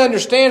you've got to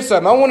understand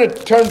something. I want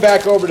to turn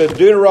back over to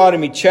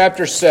Deuteronomy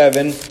chapter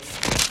 7,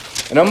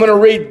 and I'm going to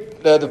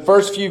read the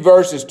first few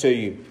verses to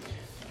you.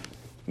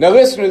 Now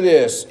listen to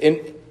this.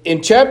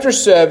 In chapter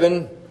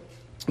 7,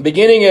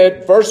 beginning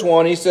at verse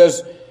 1, he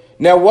says,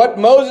 now what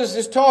Moses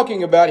is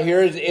talking about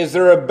here is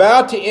they're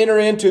about to enter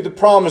into the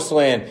promised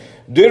land.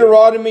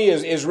 Deuteronomy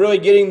is really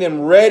getting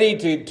them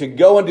ready to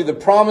go into the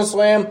promised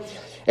land.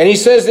 And he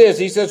says this,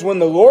 he says, when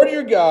the Lord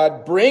your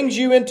God brings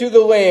you into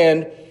the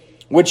land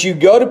which you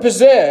go to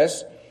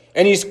possess,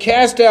 and He's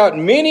cast out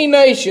many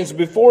nations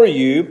before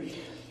you,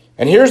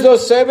 and here's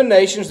those 7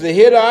 nations, the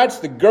Hittites,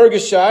 the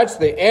Girgashites,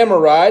 the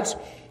Amorites,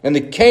 and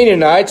the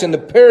Canaanites, and the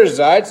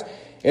Perizzites,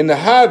 and the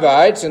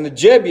Hivites, and the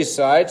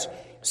Jebusites,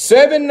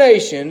 7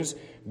 nations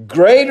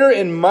greater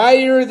and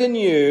mightier than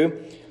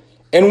you.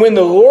 And when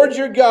the Lord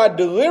your God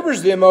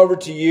delivers them over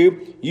to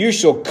you, you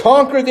shall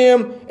conquer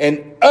them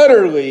and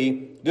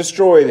utterly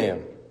destroy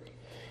them.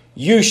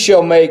 You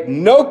shall make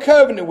no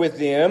covenant with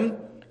them,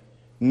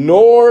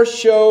 nor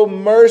show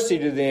mercy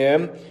to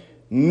them,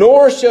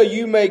 nor shall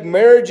you make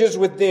marriages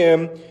with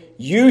them.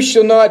 You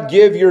shall not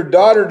give your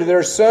daughter to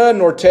their son,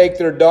 nor take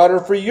their daughter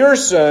for your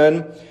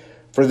son,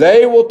 for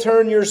they will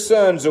turn your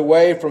sons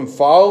away from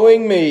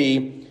following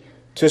me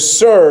to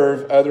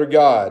serve other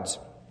gods.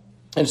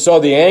 And so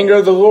the anger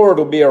of the Lord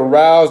will be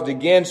aroused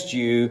against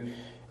you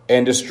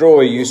and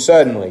destroy you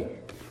suddenly.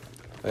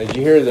 Did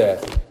you hear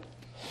that?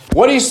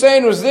 What he's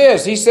saying was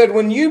this. He said,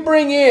 when you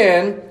bring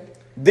in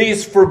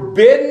these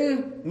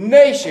forbidden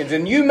nations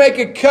and you make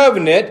a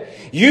covenant,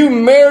 you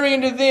marry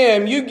into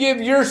them, you give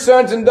your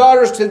sons and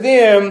daughters to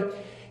them,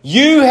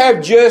 you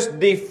have just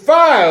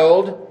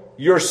defiled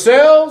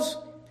yourselves.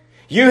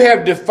 You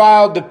have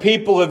defiled the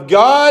people of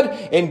God,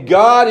 and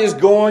God is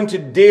going to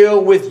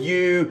deal with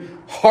you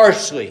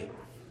harshly.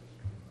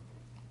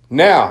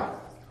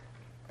 Now,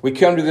 we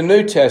come to the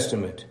New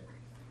Testament,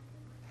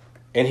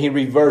 and he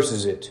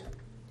reverses it.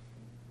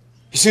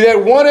 You see,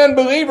 that one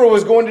unbeliever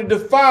was going to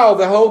defile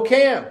the whole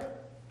camp.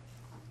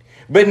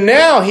 But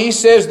now he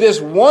says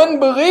this one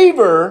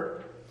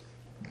believer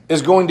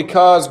is going to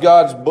cause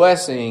God's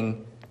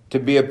blessing to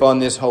be upon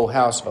this whole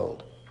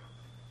household.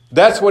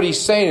 That's what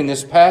he's saying in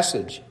this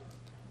passage.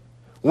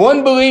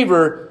 One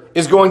believer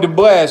is going to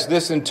bless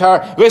this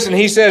entire... Listen,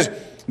 he says,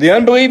 the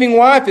unbelieving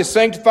wife is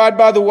sanctified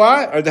by the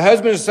wife, or the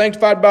husband is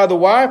sanctified by the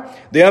wife.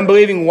 The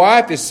unbelieving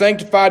wife is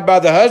sanctified by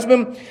the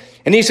husband.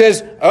 And he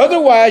says,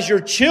 otherwise your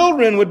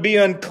children would be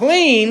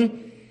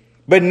unclean,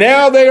 but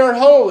now they are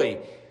holy.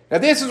 Now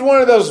this is one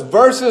of those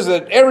verses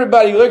that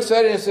everybody looks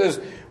at and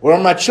says, well,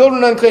 are my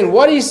children unclean?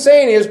 What he's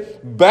saying is,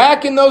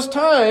 back in those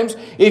times,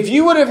 if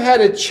you would have had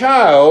a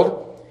child,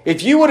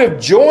 if you would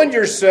have joined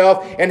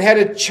yourself and had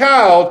a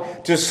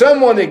child to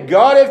someone that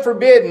God had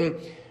forbidden,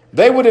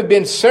 they would have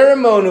been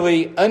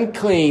ceremonially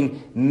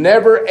unclean,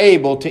 never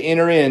able to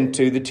enter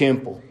into the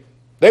temple.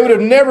 They would have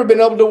never been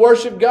able to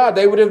worship God.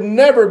 They would have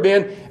never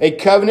been a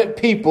covenant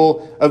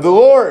people of the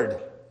Lord.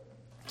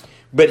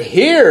 But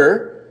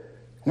here,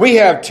 we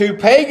have two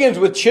pagans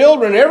with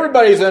children.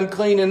 Everybody's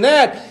unclean in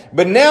that.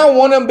 But now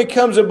one of them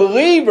becomes a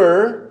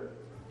believer.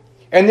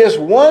 And this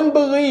one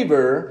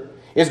believer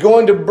is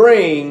going to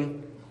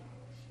bring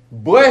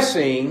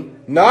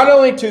blessing not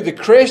only to the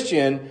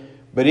Christian,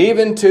 but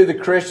even to the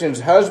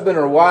Christian's husband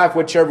or wife,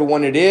 whichever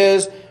one it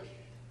is.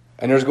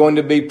 And there's going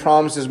to be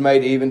promises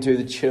made even to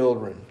the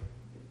children.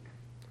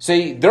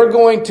 See, they're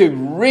going to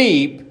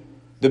reap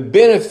the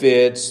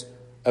benefits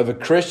of a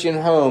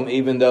Christian home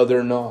even though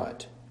they're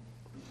not.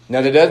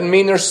 Now, that doesn't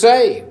mean they're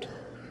saved,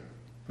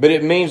 but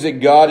it means that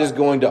God is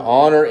going to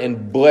honor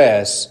and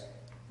bless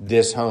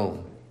this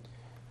home.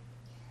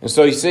 And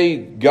so you see,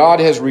 God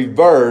has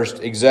reversed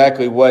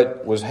exactly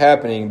what was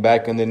happening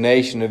back in the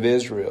nation of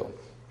Israel.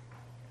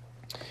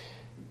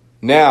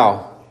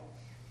 Now,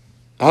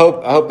 I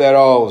hope that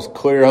all is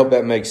clear. I hope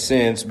that makes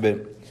sense.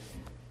 But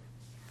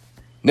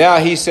now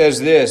he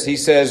says this. He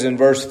says in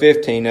verse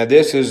 15, now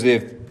this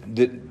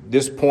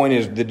point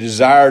is the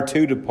desire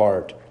to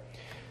depart.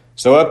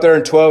 So up there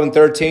in 12 and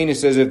 13, it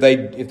says if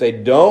they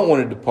don't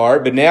want to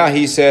depart. But now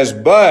he says,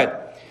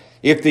 but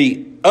if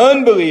the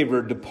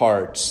unbeliever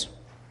departs,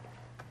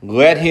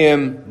 let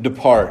him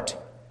depart.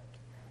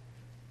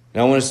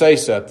 Now I want to say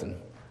something.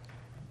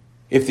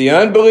 If the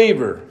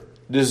unbeliever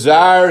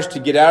desires to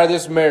get out of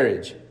this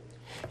marriage,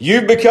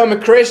 you've become a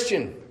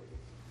Christian.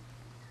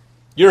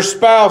 Your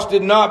spouse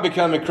did not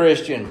become a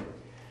Christian.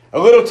 A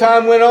little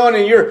time went on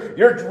and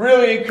you're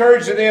really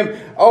encouraging them.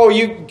 Oh,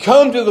 you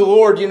come to the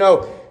Lord,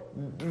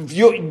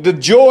 the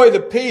joy, the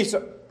peace.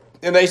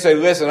 And they say,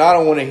 listen, I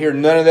don't want to hear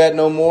none of that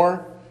no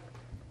more.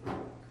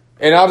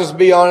 And I'll just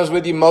be honest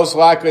with you, most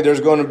likely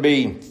there's going to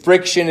be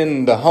friction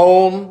in the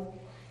home.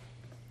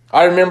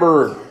 I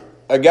remember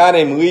a guy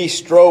named Lee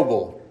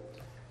Strobel.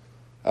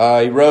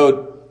 He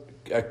wrote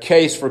A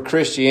Case for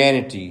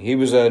Christianity. He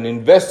was an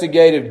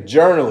investigative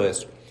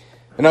journalist.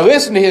 And I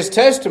listened to his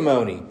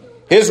testimony.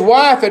 His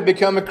wife had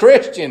become a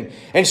Christian.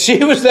 And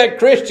she was that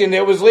Christian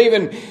that was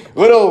leaving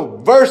little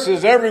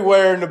verses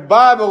everywhere and the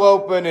Bible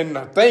open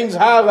and things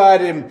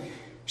highlighted. And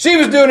she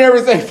was doing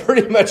everything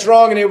pretty much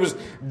wrong and it was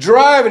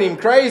driving him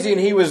crazy. And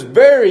he was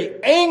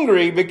very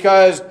angry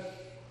because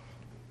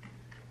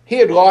he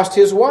had lost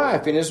his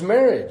wife in his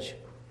marriage.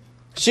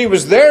 She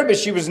was there, but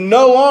she was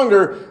no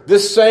longer the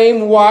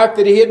same wife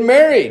that he had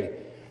married.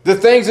 The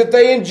things that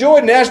they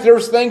enjoyed. And there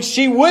was things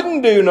she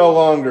wouldn't do no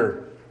longer.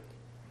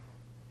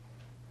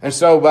 And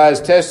so by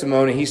his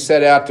testimony, he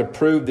set out to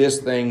prove this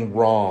thing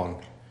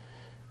wrong.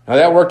 Now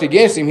that worked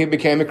against him. He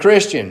became a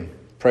Christian.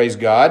 Praise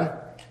God.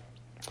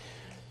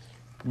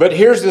 But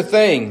here's the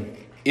thing.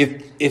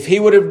 If he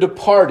would have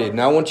departed,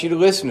 now I want you to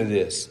listen to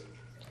this.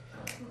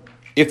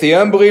 If the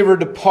unbeliever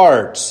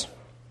departs,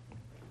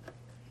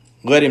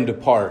 let him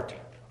depart.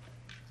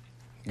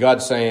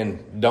 God's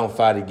saying, don't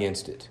fight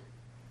against it.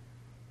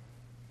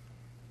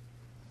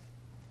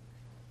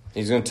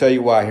 He's going to tell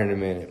you why here in a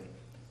minute.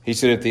 He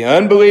said, if the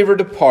unbeliever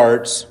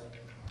departs,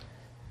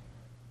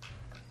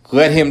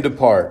 let him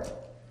depart.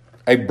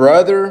 A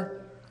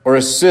brother or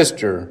a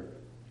sister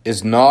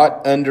is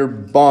not under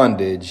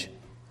bondage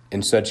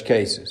in such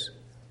cases.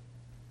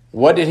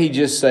 What did he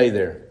just say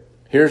there?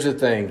 Here's the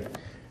thing.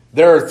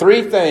 There are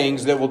three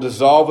things that will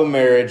dissolve a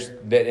marriage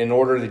that in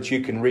order that you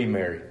can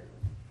remarry.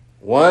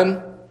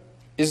 One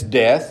is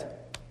death.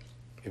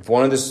 If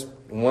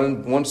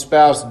one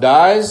spouse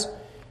dies,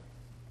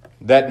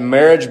 that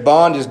marriage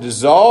bond is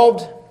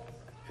dissolved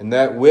and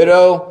that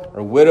widow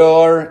or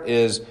widower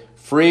is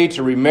free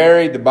to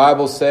remarry. The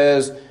Bible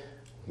says,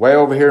 way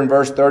over here in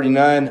verse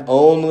 39,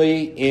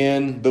 only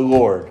in the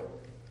Lord.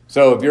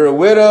 So if you're a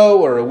widow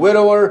or a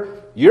widower,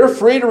 you're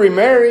free to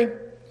remarry,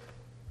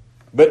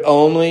 but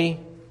only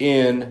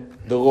in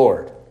the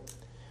Lord.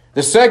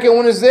 The second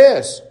one is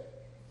this.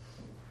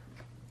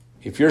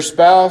 If your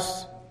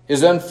spouse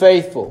is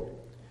unfaithful,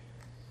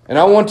 and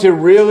I want to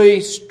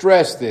really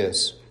stress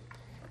this,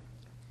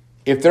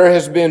 if there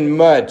has been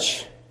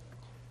much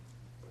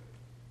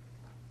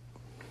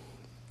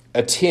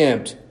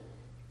attempt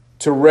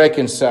to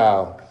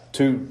reconcile,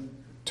 to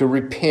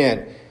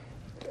repent,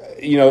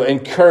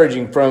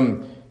 encouraging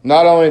from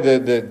not only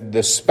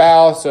the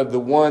spouse of the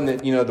one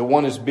that, the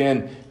one that's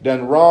been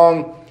done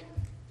wrong,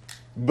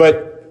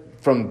 but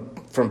from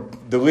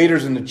the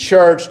leaders in the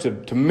church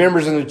to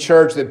members in the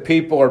church, that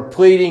people are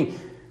pleading,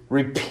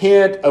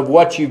 repent of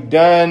what you've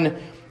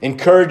done,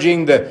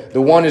 encouraging the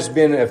one that's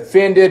been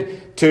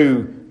offended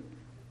to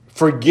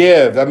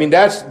forgive. I mean,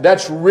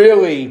 that's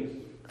really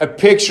a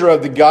picture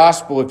of the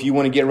gospel if you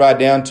want to get right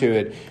down to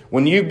it.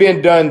 When you've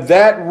been done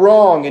that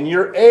wrong and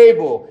you're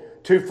able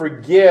to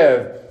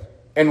forgive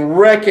and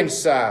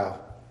reconcile,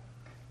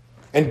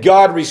 and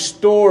God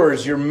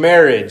restores your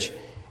marriage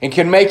and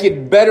can make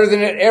it better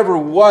than it ever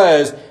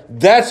was,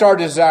 that's our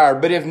desire.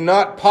 But if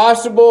not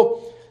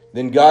possible,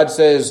 then God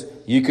says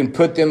you can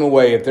put them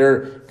away. If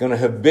they're going to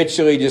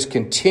habitually just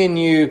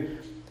continue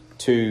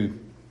to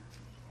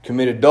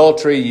commit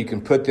adultery, you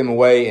can put them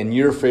away and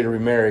you're free to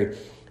remarry.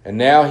 And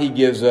now He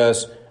gives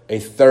us a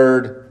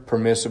third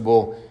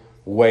permissible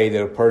way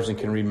that a person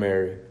can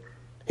remarry.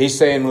 He's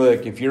saying,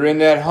 look, if you're in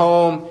that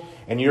home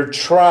and you're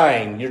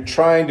trying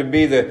to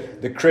be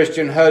the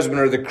Christian husband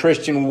or the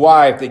Christian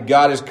wife that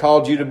God has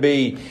called you to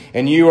be,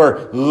 and you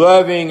are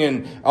loving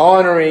and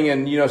honoring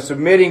and,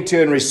 submitting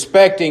to and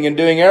respecting and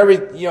doing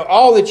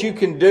all that you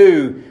can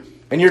do,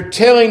 and you're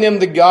telling them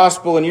the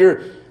gospel,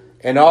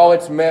 and all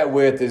it's met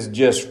with is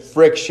just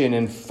friction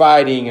and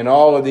fighting and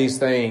all of these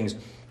things,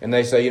 and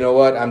they say, you know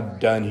what, I'm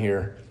done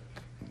here.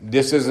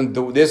 This isn't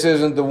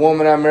the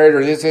woman I married,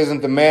 or this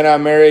isn't the man I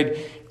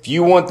married. If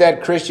you want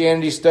that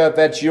Christianity stuff,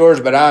 that's yours,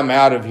 but I'm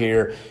out of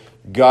here.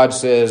 God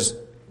says,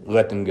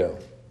 let them go.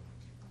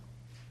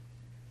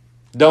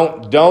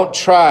 Don't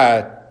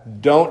try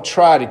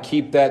to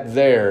keep that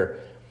there,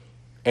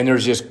 and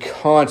there's just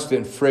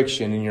constant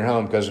friction in your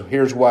home. Because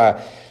here's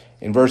why.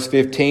 In verse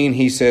 15,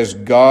 he says,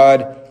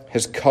 God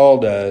has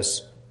called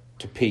us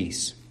to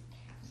peace.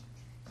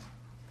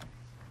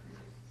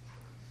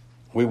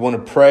 We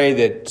want to pray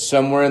that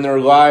somewhere in their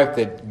life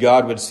that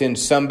God would send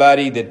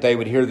somebody that they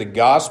would hear the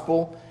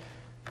gospel.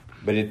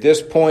 But at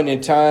this point in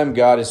time,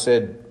 God has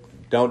said,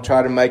 don't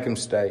try to make them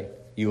stay.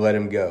 You let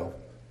them go.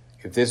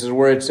 If this is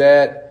where it's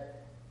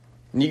at,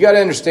 and you got to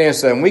understand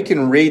something. We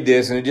can read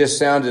this and it just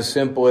sounds as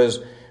simple as,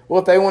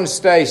 well, if they want to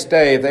stay,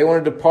 stay. If they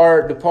want to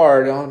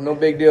depart. Oh, no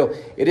big deal.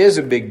 It is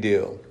a big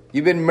deal.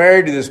 You've been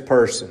married to this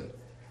person.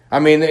 I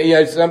mean,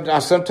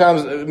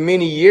 sometimes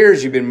many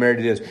years you've been married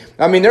to this.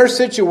 I mean, there are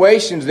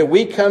situations that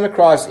we come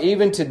across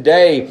even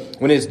today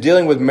when it's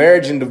dealing with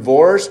marriage and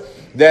divorce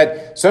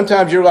that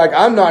sometimes you're like,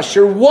 I'm not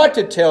sure what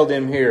to tell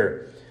them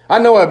here. I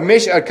know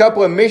a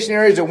couple of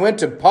missionaries that went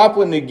to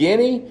Papua New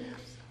Guinea,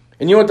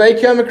 and you know what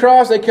they come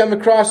across? They come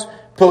across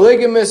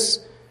polygamous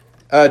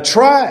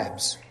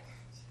tribes.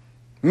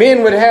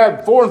 Men would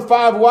have 4 and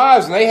 5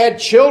 wives, and they had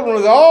children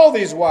with all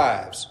these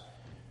wives.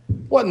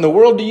 What in the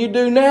world do you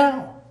do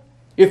now?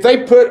 If they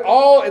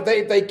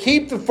they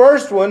keep the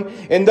first one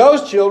and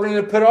those children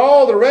and put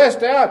all the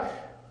rest out,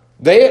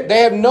 they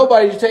have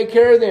nobody to take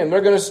care of them.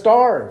 They're going to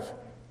starve.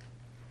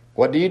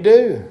 What do you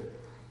do?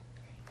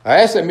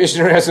 I asked that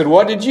missionary, I said,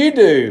 what did you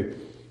do?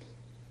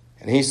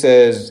 And he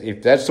says,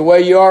 if that's the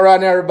way you are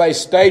right now, everybody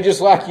stay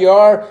just like you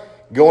are.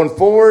 Going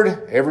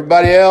forward,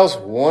 everybody else,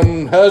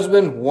 one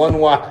husband, one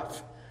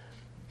wife.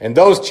 And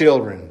those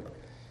children.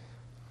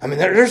 I mean,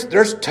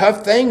 there's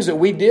tough things that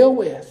we deal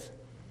with.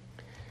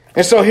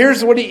 And so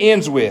here's what he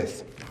ends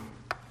with.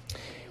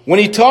 When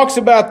he talks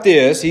about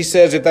this, he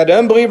says, if that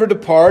unbeliever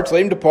departs,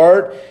 let him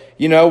depart.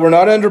 We're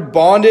not under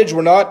bondage.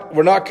 We're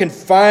not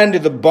confined to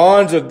the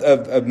bonds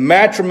of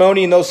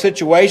matrimony in those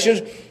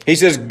situations. He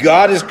says,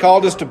 God has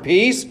called us to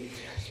peace.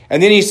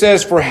 And then he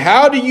says, for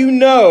how do you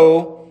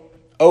know,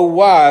 O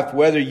wife,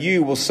 whether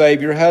you will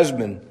save your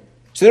husband?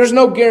 So there's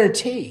no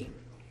guarantee.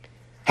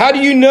 How do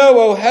you know,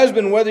 O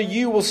husband, whether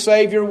you will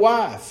save your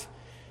wife?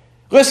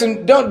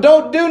 Listen, do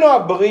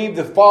not believe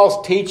the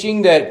false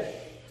teaching that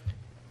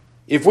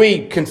if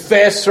we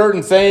confess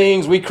certain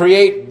things, we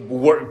create,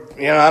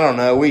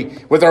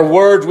 with our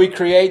words we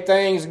create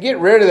things. Get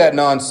rid of that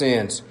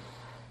nonsense.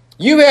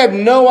 You have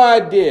no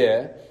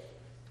idea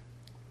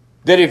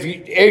that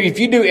if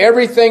you do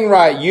everything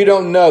right, you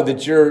don't know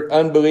that your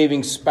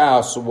unbelieving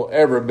spouse will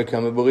ever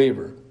become a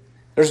believer.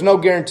 There's no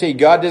guarantee.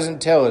 God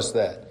doesn't tell us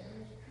that.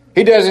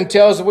 He doesn't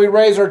tell us if we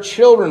raise our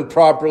children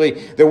properly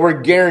that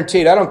we're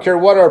guaranteed. I don't care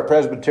what our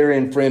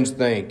Presbyterian friends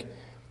think.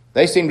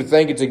 They seem to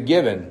think it's a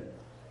given.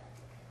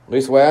 At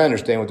least the way I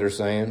understand what they're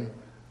saying.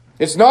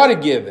 It's not a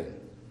given.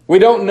 We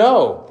don't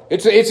know.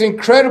 It's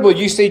incredible.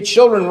 You see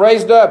children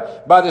raised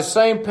up by the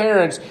same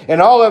parents,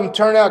 and all of them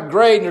turn out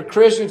great, and they're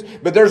Christians,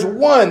 but there's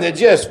one that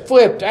just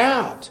flipped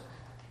out.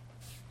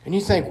 And you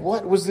think,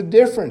 what was the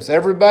difference?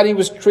 Everybody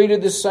was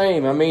treated the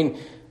same. I mean,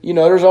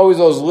 there's always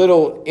those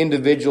little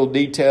individual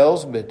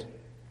details, but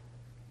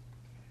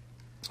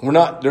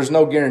there's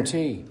no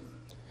guarantee.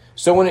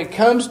 So when it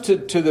comes to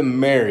the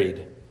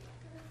married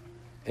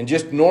and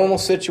just normal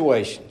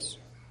situations,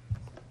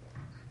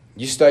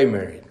 you stay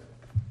married.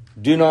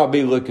 Do not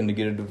be looking to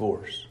get a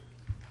divorce.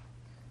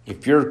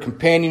 If your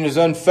companion is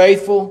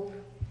unfaithful,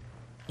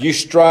 you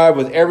strive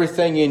with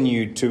everything in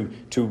you to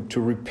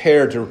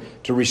repair,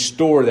 to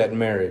restore that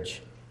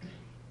marriage.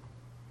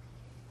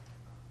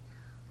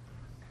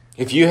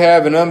 If you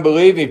have an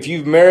unbeliever, if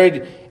you've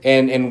married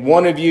and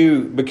one of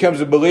you becomes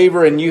a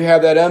believer and you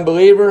have that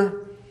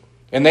unbeliever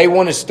and they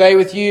want to stay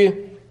with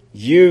you,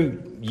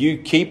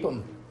 you keep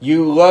them.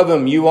 You love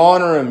them. You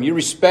honor them. You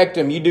respect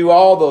them. You do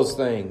all those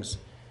things.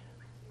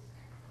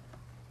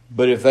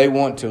 But if they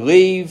want to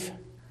leave,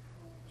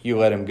 you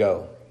let them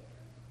go.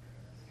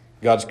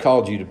 God's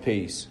called you to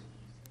peace.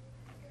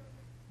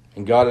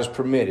 And God has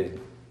permitted.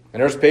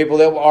 And there's people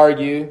that will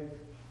argue.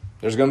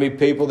 There's going to be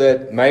people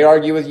that may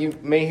argue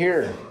with me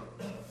here.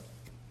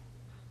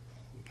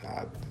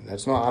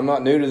 I'm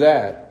not new to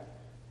that.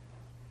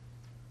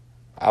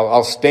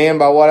 I'll stand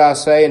by what I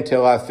say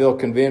until I feel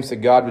convinced that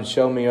God would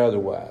show me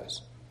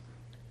otherwise.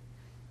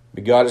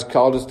 But God has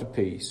called us to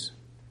peace.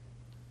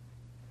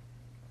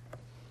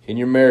 In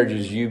your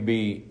marriages, you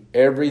be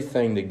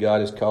everything that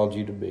God has called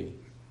you to be.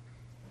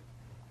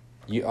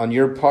 On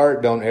your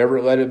part, don't ever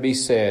let it be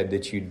said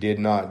that you did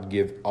not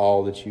give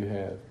all that you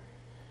have.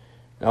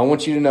 Now, I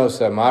want you to know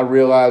something. I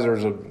realize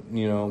there's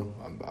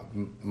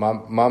my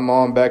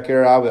mom back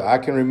there, I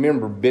can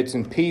remember bits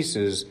and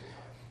pieces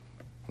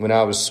when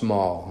I was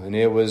small, and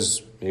it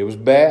was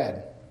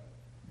bad.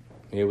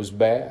 It was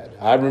bad.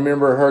 I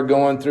remember her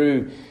going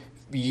through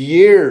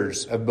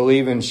years of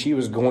believing she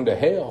was going to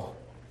hell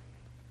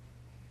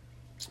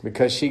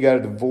because she got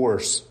a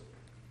divorce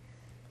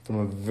from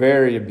a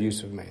very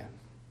abusive man.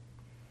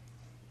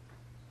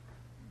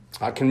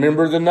 I can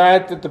remember the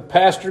night that the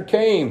pastor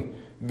came,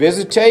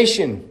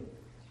 visitation.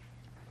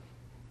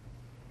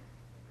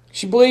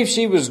 She believed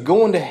she was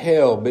going to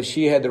hell, but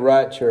she had the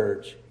right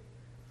church.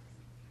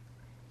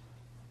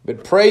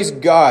 But praise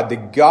God, the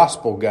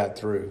gospel got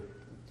through.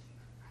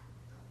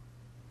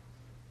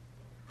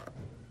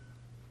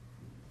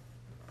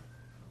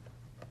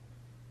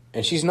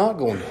 And she's not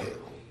going to hell.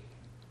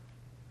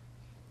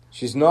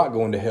 She's not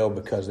going to hell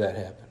because that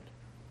happened.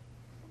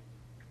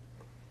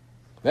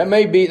 That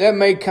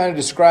may kind of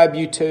describe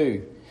you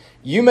too.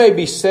 You may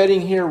be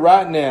sitting here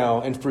right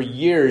now, and for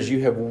years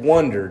you have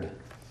wondered,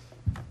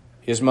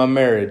 is my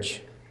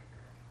marriage,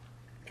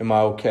 am I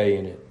okay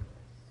in it?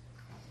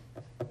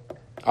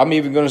 I'm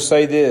even going to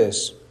say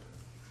this.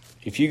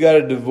 If you got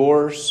a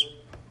divorce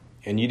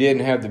and you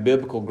didn't have the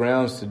biblical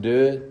grounds to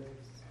do it,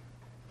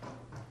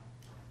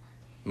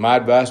 my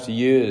advice to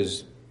you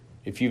is,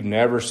 if you've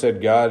never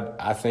said, God,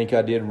 I think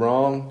I did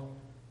wrong,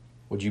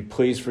 would you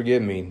please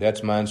forgive me?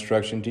 That's my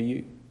instruction to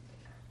you.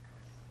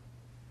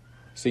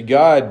 See,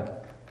 God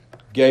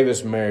gave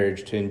us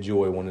marriage to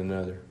enjoy one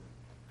another.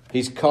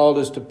 He's called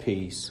us to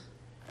peace.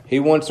 He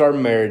wants our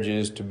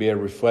marriages to be a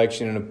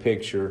reflection and a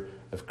picture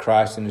of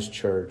Christ and His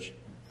church.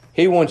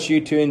 He wants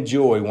you to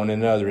enjoy one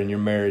another in your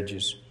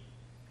marriages.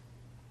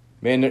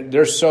 Man,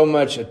 there's so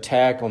much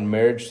attack on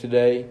marriage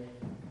today.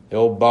 The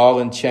old ball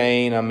and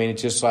chain. I mean,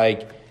 it's just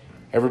like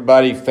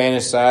everybody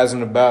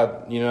fantasizing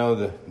about,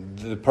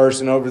 the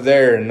person over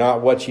there and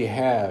not what you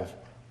have.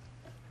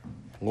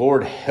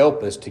 Lord,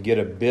 help us to get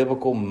a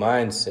biblical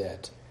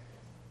mindset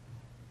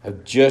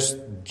of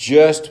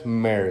just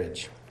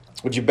marriage.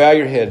 Would you bow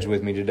your heads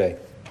with me today?